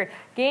like a third.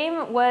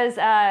 GAME was,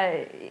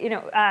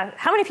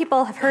 how many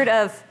people have heard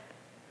of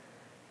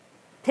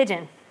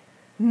Pigeon?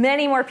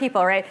 Many more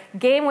people, right?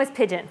 GAME was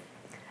Pigeon,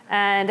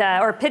 and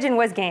or Pigeon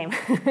was GAME,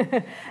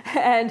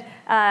 and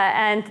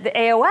the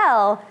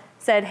AOL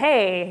said,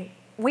 hey,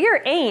 we are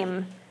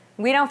AIM.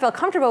 We don't feel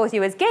comfortable with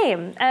you as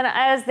GAME. And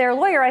as their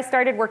lawyer, I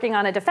started working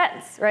on a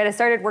defense, right? I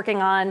started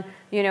working on,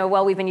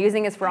 well, we've been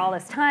using this for all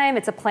this time.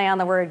 It's a play on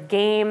the word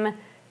game.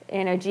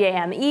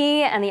 GAME,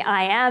 and the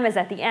IM is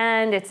at the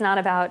end. It's not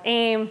about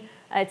AIM.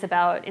 It's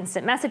about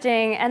instant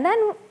messaging. And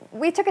then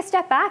we took a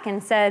step back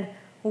and said,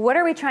 what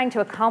are we trying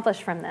to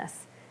accomplish from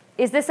this?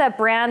 Is this a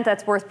brand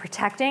that's worth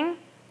protecting?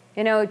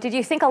 Did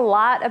you think a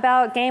lot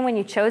about GAME when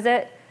you chose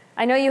it?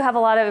 I know you have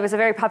it was a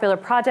very popular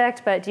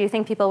project, but do you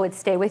think people would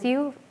stay with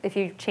you if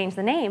you changed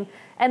the name?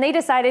 And they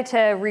decided to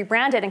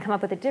rebrand it and come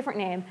up with a different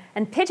name.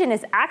 And Pigeon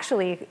is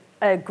actually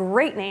a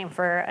great name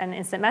for an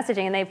instant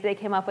messaging, and they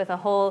came up with a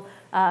whole,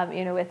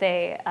 with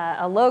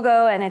a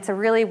logo, and it's a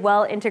really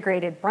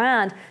well-integrated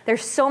brand. They're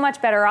so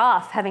much better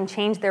off having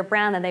changed their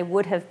brand than they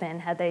would have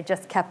been had they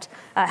just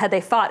had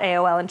they fought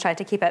AOL and tried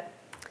to keep it.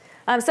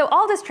 So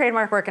all this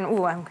trademark work, and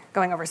I'm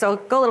going over, so I'll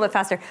go a little bit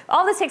faster.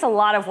 All this takes a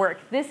lot of work.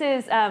 This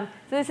is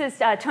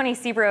Tony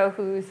Sebro,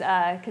 who's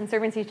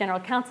Conservancy's general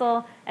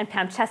counsel, and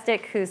Pam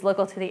Chestick, who's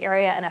local to the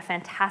area and a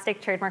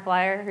fantastic trademark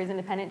lawyer who's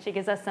independent. She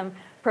gives us some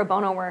pro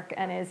bono work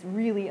and is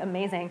really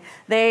amazing.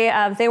 They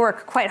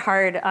work quite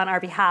hard on our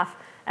behalf.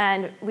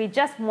 And we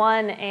just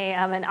won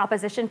an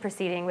opposition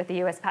proceeding with the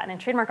U.S. Patent and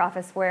Trademark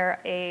Office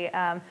where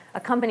a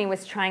company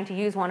was trying to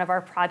use one of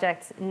our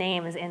project's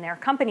names in their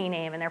company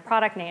name and their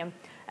product name.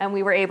 And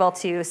we were able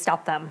to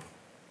stop them.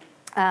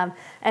 And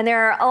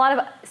there are a lot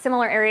of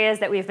similar areas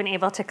that we've been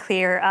able to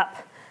clear up.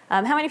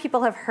 How many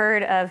people have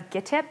heard of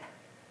GitTip?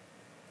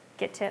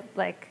 GitTip,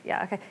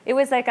 okay. It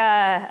was like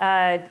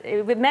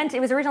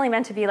it was originally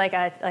meant to be like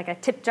a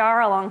tip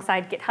jar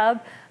alongside GitHub,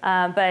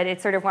 but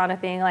it sort of wound up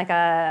being like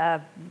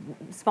a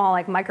small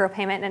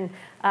micropayment.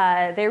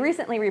 And they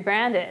recently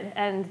rebranded,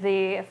 and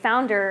the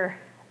founder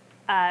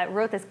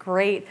wrote this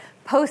great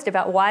post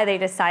about why they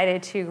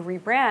decided to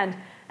rebrand.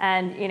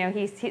 And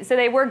so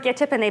they were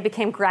GitTip and they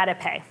became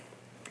GratiPay.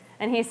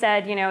 And he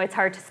said, it's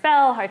hard to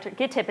spell,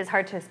 GitTip is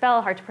hard to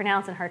spell, hard to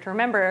pronounce, and hard to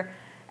remember.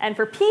 And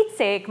for Pete's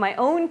sake, my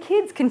own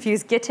kids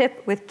confuse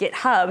GitTip with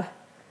GitHub.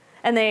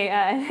 And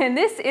and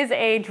this is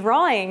a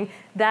drawing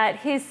that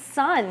his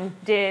son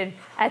did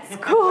at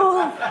school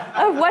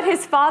of what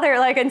his father,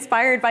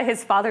 inspired by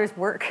his father's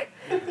work.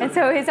 And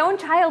so his own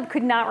child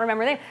could not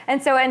remember the name.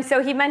 And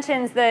so he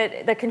mentions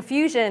the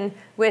confusion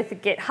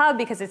with GitHub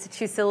because it's a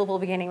two-syllable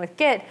beginning with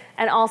Git,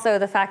 and also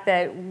the fact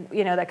that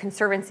that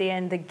Conservancy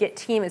and the Git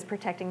team is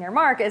protecting their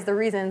mark as the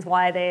reasons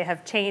why they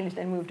have changed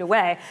and moved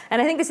away. And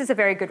I think this is a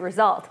very good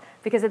result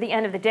because at the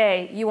end of the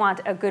day, you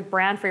want a good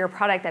brand for your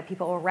product that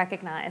people will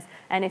recognize.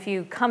 And if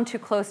you come too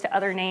close to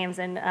other names,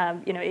 and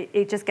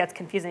it just gets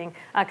confusing.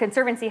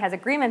 Conservancy has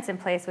agreements in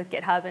place with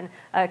GitHub and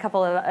a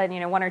couple of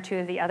one or two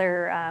of the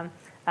other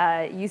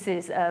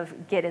uses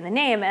of Git in the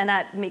name, and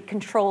that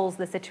controls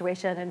the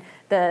situation. And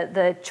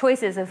the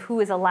choices of who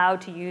is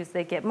allowed to use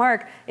the Git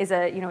mark is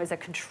a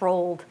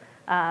controlled,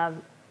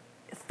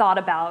 thought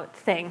about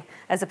thing,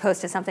 as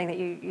opposed to something that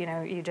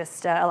you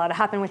just allow to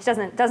happen, which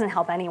doesn't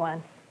help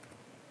anyone.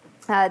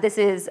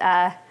 These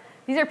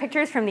are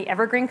pictures from the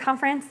Evergreen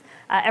conference.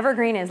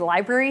 Evergreen is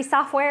library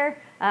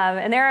software,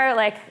 and they're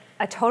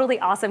a totally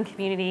awesome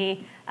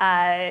community.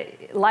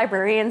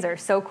 Librarians are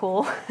so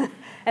cool.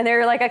 And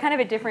they're a kind of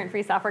a different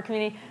free software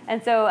community.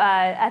 And so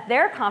at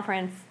their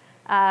conference,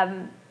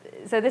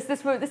 so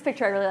this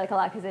picture I really like a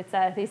lot because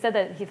it's he said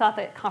that he thought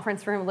the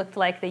conference room looked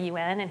like the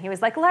UN, and he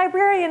was like,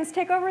 librarians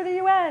take over the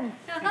UN.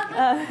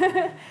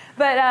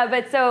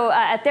 But so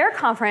at their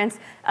conference,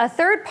 a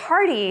third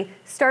party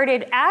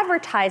started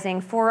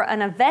advertising for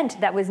an event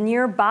that was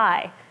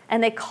nearby,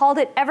 and they called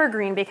it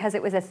Evergreen because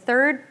it was a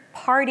third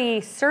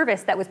party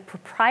service that was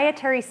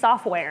proprietary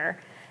software.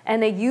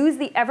 And they used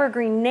the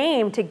Evergreen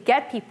name to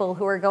get people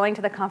who are going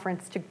to the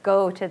conference to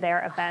go to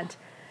their event.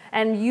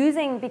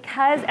 And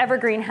because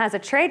Evergreen has a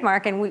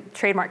trademark, and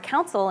Trademark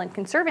Council and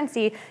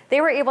Conservancy,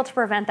 they were able to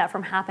prevent that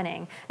from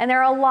happening. And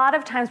there are a lot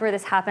of times where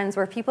this happens,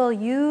 where people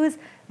use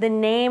the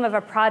name of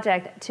a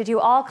project to do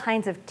all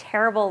kinds of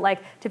terrible,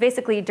 to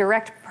basically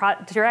direct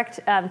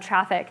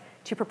traffic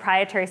to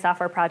proprietary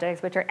software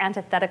projects, which are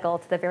antithetical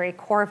to the very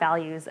core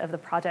values of the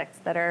projects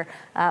that are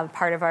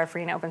part of our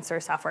free and open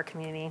source software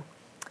community.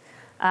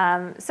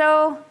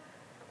 So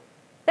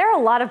there are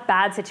a lot of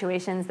bad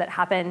situations that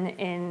happen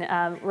in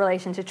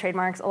relation to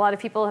trademarks. A lot of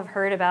people have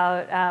heard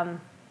about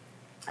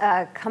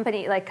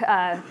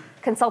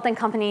consulting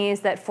companies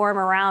that form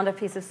around a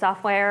piece of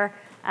software,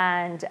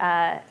 and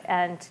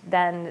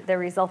then the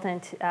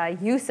resultant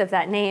use of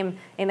that name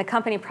in the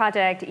company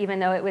project, even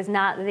though it was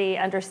not the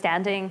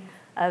understanding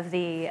of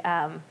the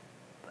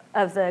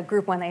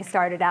group when they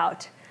started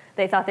out.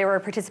 They thought they were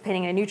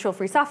participating in a neutral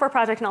free software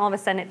project, and all of a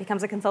sudden it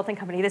becomes a consulting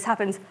company. This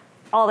happens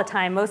all the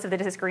time. Most of the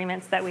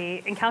disagreements that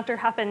we encounter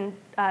happen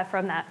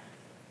from that.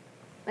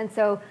 And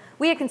so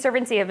we at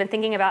Conservancy have been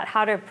thinking about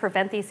how to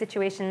prevent these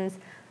situations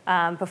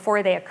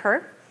before they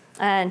occur.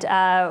 And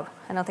I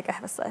don't think I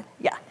have a slide.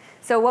 Yeah.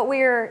 So what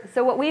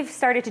we've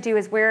started to do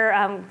is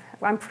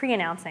I'm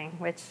pre-announcing,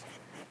 which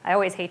I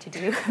always hate to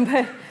do,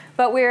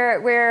 but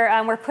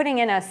we're putting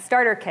in a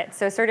starter kit.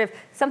 So sort of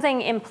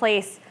something in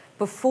place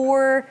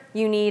before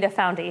you need a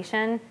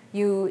foundation.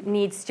 You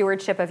need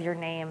stewardship of your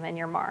name and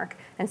your mark.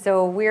 And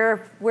so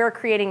we're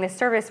creating this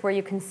service where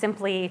you can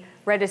simply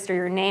register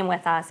your name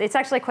with us. It's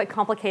actually quite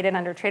complicated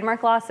under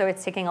trademark law, so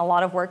it's taking a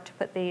lot of work to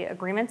put the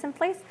agreements in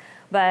place.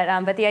 But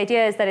the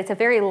idea is that it's a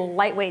very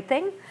lightweight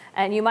thing,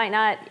 and you might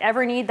not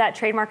ever need that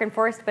trademark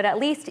enforced, but at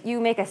least you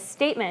make a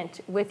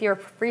statement with your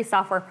free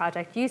software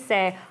project. You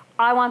say,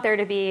 I want there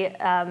to be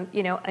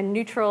a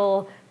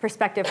neutral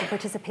perspective for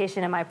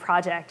participation in my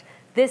project.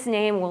 This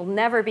name will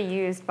never be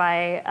used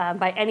by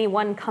any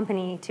one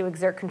company to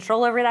exert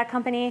control over that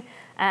company,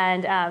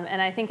 and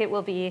I think it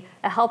will be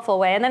a helpful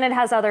way. And then it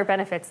has other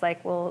benefits,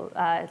 like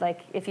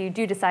if you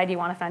do decide you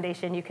want a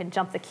foundation, you can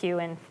jump the queue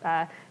in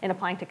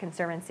applying to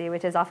Conservancy,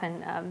 which is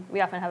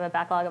we often have a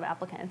backlog of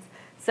applicants.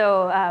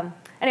 So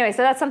anyway,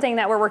 so that's something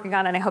that we're working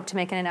on, and I hope to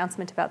make an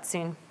announcement about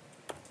soon.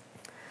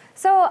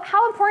 So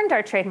how important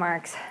are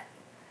trademarks?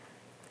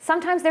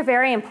 Sometimes they're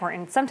very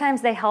important.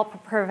 Sometimes they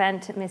help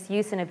prevent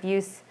misuse and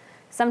abuse.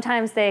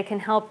 Sometimes they can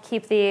help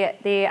keep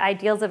the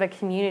ideals of a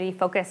community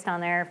focused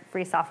on their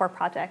free software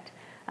project.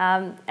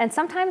 And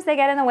sometimes they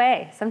get in the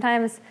way.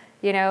 Sometimes,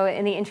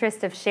 in the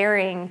interest of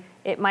sharing,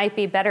 it might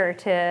be better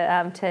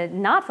to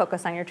not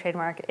focus on your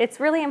trademark.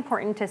 It's really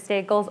important to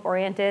stay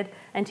goals-oriented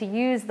and to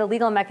use the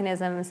legal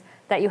mechanisms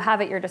that you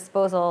have at your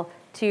disposal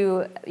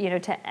to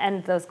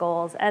end those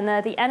goals. And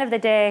at the end of the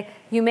day,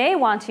 you may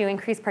want to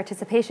increase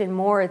participation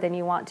more than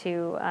you want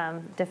to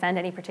defend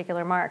any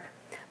particular mark.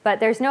 But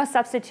there's no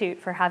substitute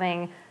for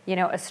having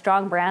a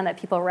strong brand that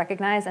people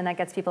recognize and that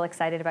gets people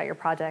excited about your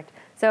project.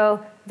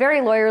 So very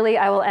lawyerly,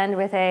 I will end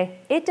with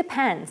it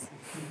depends.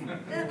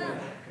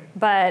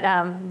 But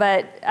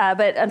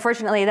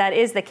unfortunately, that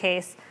is the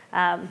case.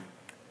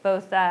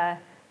 Both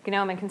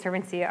GNOME and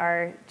Conservancy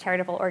are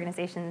charitable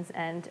organizations,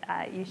 and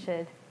you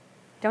should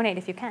donate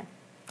if you can.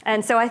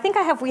 And so I think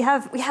we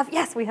have 5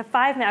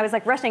 minutes. I was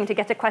rushing to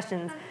get to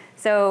questions.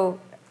 So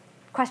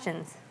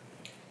questions.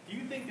 Do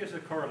you think there's a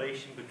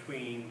correlation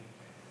between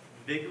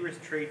vigorous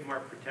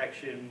trademark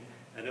protection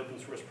and open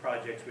source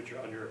projects which are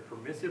under a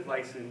permissive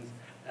license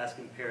as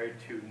compared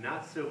to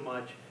not so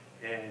much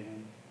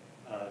and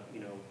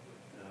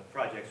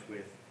projects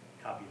with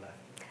copyleft?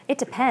 It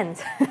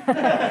depends.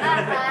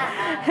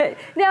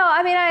 No,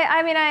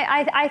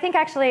 I think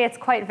actually it's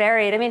quite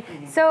varied.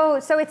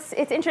 So it's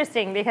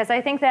interesting because I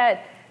think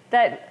that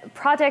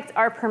projects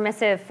are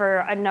permissive for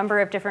a number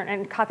of different,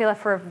 and copyleft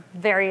for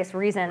various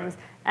reasons.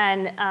 Right.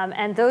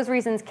 And those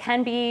reasons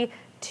can be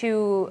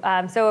so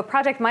a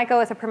project might go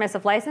with a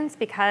permissive license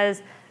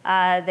because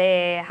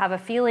they have a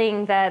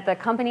feeling that the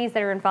companies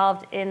that are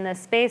involved in the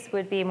space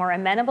would be more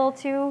amenable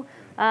to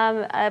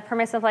a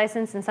permissive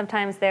license, and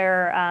sometimes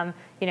they're,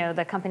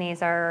 the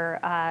companies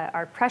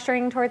are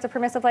pressuring towards a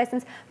permissive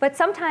license. But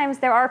sometimes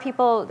there are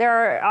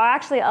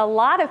actually a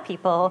lot of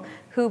people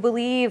who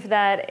believe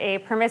that a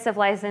permissive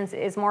license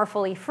is more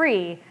fully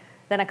free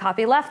than a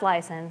copyleft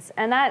license,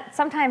 and that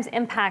sometimes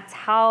impacts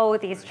how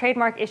these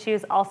trademark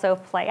issues also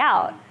play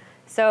out.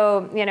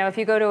 So, if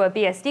you go to a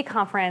BSD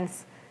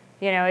conference,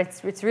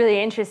 it's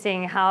really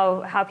interesting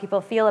how people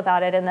feel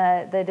about it, and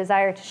the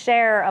desire to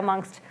share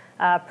amongst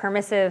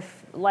permissive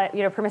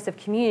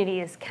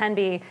communities can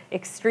be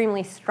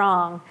extremely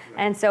strong.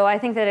 Right. And so I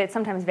think that it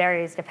sometimes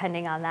varies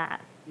depending on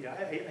that. Yeah,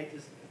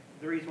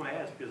 the reason why I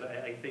ask is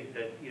I think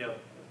that,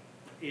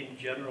 in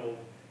general,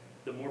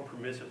 the more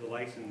permissive the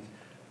license,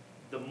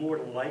 the more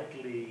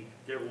likely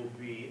there will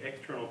be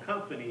external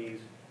companies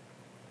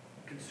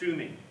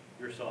consuming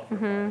your software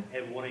product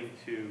and wanting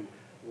to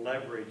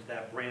leverage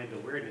that brand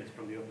awareness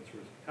from the open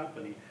source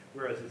company,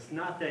 whereas it's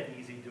not that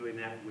easy doing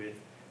that with,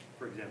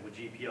 for example,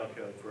 GPL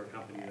code for a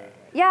company that...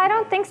 Yeah, I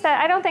don't think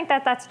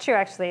that that's true,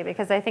 actually,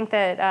 because I think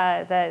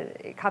that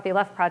the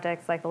copyleft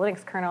projects like the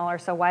Linux kernel are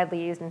so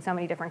widely used in so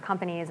many different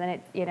companies, and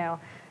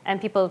and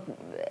people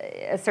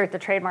assert the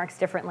trademarks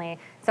differently.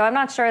 So I'm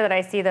not sure that I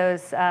see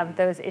those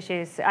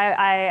issues.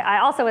 I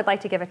also would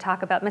like to give a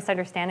talk about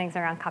misunderstandings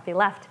around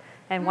copyleft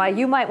and why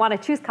you might want to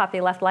choose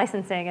copyleft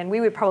licensing, and we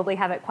would probably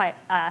have it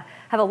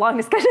have a long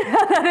discussion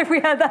about that if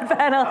we had that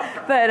panel.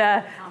 But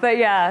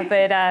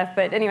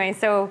anyway,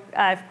 so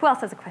who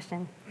else has a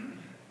question?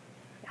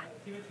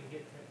 You mentioned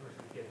Git versus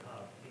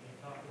GitHub. Can you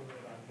talk a little bit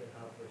about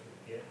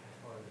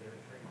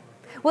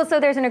Well, so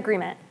there's an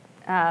agreement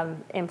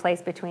in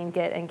place between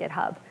Git and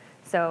GitHub.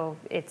 So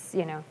it's,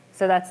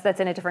 so that's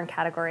in a different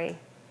category.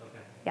 Okay.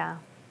 Yeah.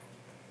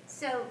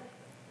 So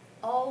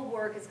all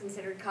work is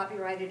considered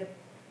copyrighted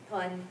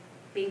upon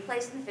being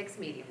placed in the fixed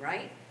medium,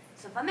 right?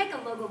 So if I make a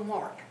logo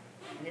mark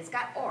and it's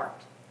got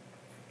art,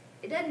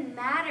 it doesn't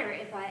matter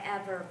if I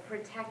ever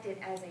protect it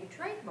as a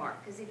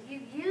trademark, because if you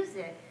use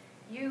it,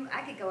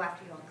 I could go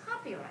after you on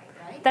copyright,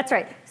 right? That's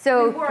right.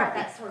 So You were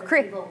that sort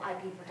of evil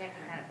IP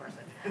protecting kind of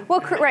person.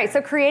 well, right.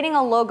 So creating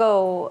a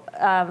logo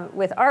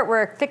with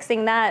artwork,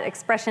 fixing that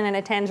expression in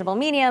a tangible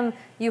medium,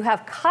 you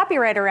have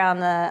copyright around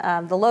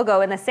the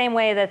logo in the same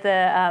way that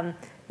the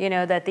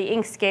that the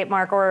Inkscape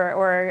mark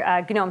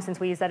or GNOME, since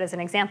we use that as an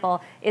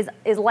example,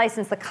 is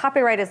licensed. The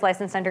copyright is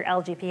licensed under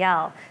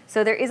LGPL.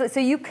 So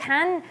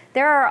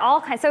there are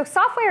all kinds. So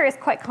software is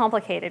quite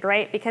complicated,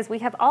 right? Because we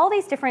have all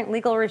these different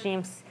legal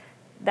regimes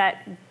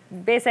that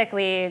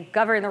basically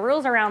govern the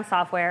rules around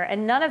software,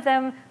 and none of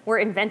them were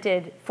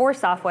invented for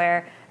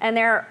software, and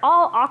they're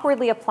all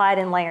awkwardly applied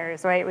in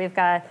layers, right? We've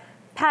got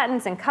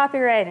patents and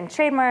copyright and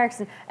trademarks,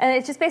 and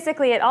it's just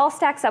basically, it all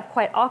stacks up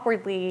quite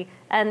awkwardly,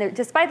 and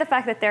despite the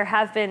fact that there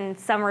have been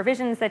some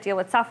revisions that deal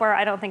with software,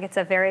 I don't think it's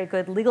a very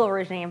good legal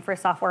regime for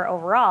software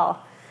overall.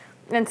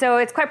 And so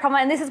it's quite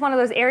problematic, and this is one of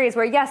those areas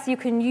where, yes, you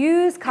can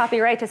use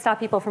copyright to stop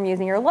people from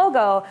using your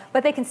logo,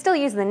 but they can still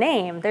use the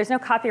name. There's no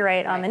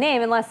copyright on the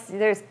name unless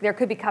there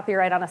could be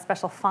copyright on a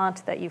special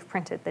font that you've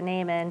printed the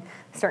name in,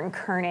 certain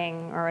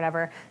kerning or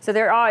whatever. So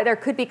there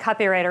could be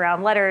copyright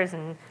around letters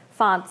and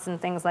fonts and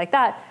things like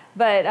that.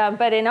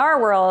 But in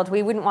our world,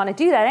 we wouldn't want to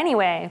do that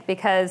anyway,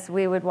 because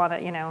we would want to,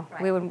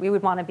 we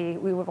would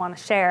want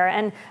to share.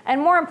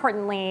 And more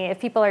importantly, if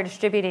people are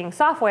distributing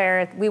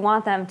software, we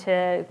want them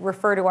to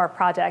refer to our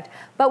project.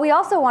 But we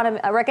also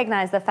want to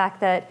recognize the fact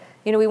that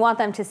we want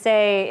them to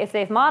say, if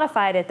they've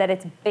modified it, that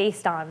it's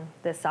based on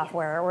this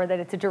software or that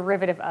it's a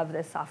derivative of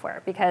this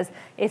software. Because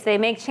if they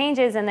make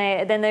changes and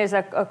then there's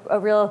a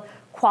real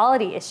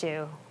quality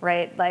issue,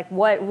 right? Like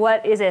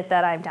what is it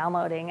that I'm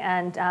downloading?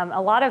 And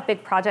a lot of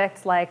big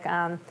projects like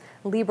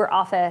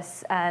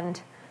LibreOffice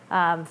and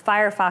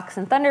Firefox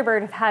and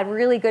Thunderbird have had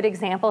really good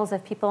examples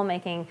of people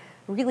making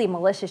really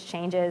malicious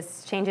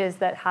changes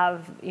that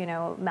have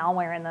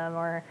malware in them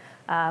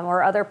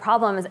or other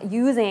problems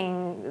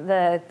using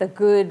the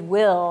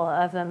goodwill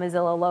of the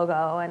Mozilla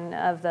logo and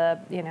of the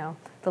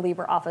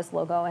LibreOffice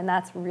logo, and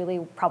that's really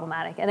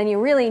problematic. And then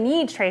you really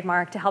need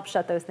trademark to help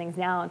shut those things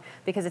down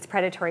because it's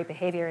predatory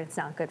behavior and it's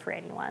not good for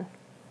anyone.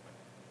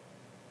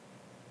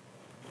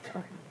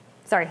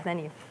 Sorry, then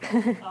you.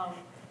 Have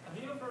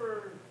you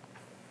ever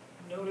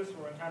noticed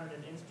or encountered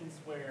an instance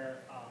where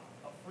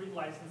a free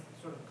license,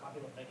 sort of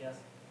copyleft, I guess,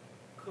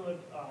 could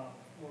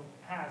or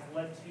has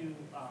led to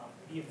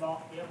the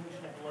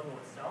evolution of the logo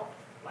itself?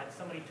 Like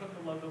somebody took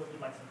the logo and did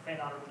like some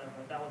fan art or whatever,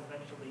 but that was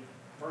eventually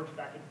merged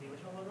back into the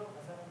original logo?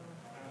 Has that ever?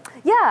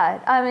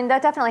 Yeah, I mean,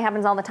 that definitely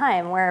happens all the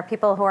time where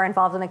people who are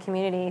involved in the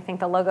community think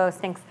the logo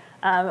stinks.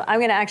 I'm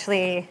going to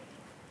actually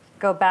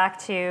go back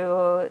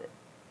to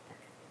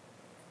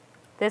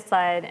this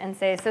slide and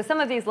say, so some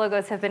of these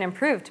logos have been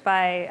improved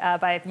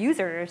by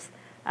users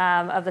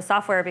of the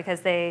software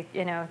because they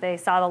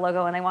saw the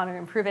logo and they wanted to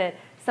improve it.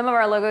 Some of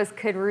our logos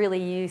could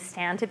really use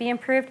Stan to be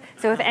improved.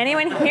 So if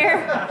anyone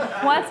here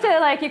wants to,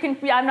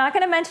 I'm not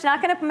going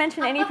to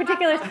mention any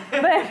particulars,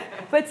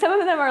 but some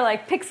of them are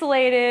like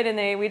pixelated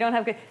and we don't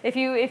have good. If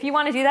you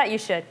want to do that, you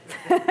should,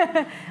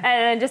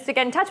 and just to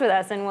get in touch with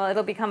us, and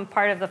it'll become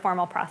part of the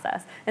formal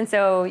process. And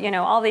so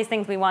all these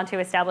things we want to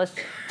establish,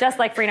 just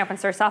like free and open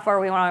source software,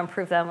 we want to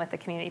improve them with the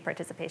community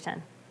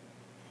participation.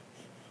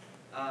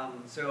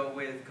 So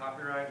with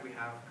copyright, we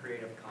have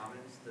Creative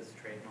Commons. Does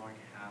trademark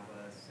have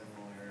a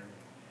similar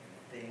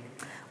thing?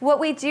 What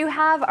we do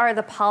have are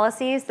the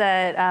policies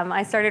that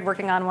I started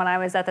working on when I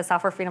was at the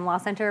Software Freedom Law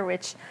Center,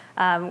 which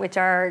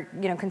our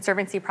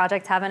Conservancy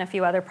projects have and a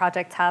few other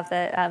projects have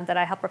that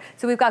I help.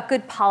 So we've got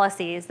good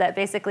policies that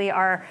basically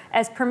are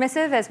as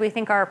permissive as we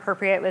think are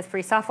appropriate with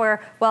free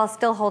software, while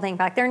still holding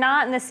back. They're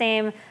not in the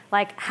same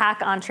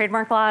hack on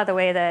trademark law, the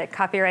way that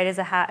copyright is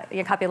a hack,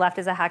 copyleft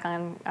is a hack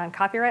on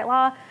copyright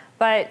law.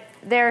 But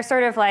they're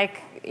sort of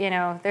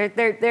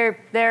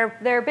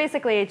they're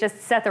basically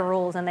just set the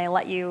rules and they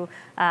let you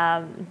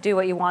do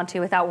what you want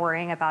to without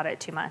worrying about it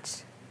too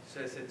much.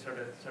 So is it sort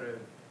of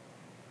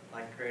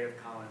like Creative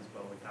Commons,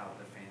 but without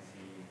the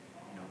fancy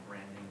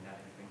branding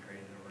that has been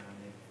created around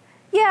it?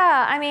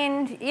 Yeah, I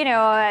mean,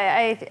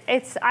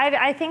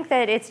 I think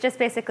that it's just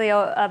basically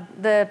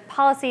the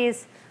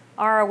policies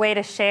are a way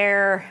to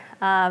share,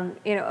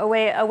 a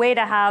way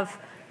to have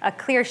a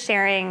clear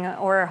sharing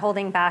or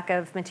holding back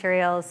of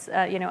materials,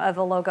 of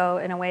a logo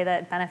in a way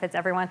that benefits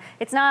everyone.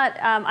 It's not.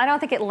 I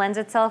don't think it lends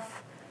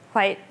itself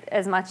quite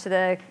as much to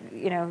the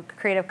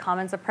Creative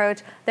Commons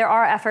approach. There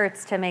are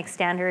efforts to make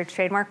standard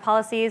trademark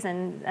policies,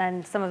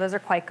 and some of those are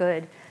quite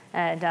good.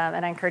 And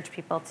I encourage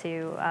people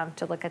to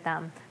look at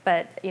them.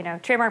 But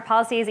trademark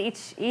policies,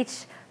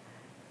 each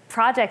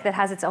project that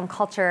has its own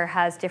culture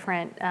has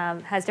different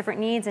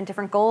needs and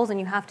different goals, and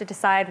you have to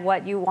decide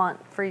what you want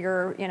for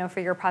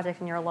your project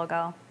and your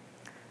logo.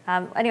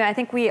 Anyway, I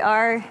think we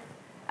are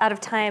out of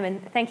time,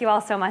 and thank you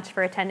all so much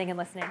for attending and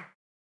listening.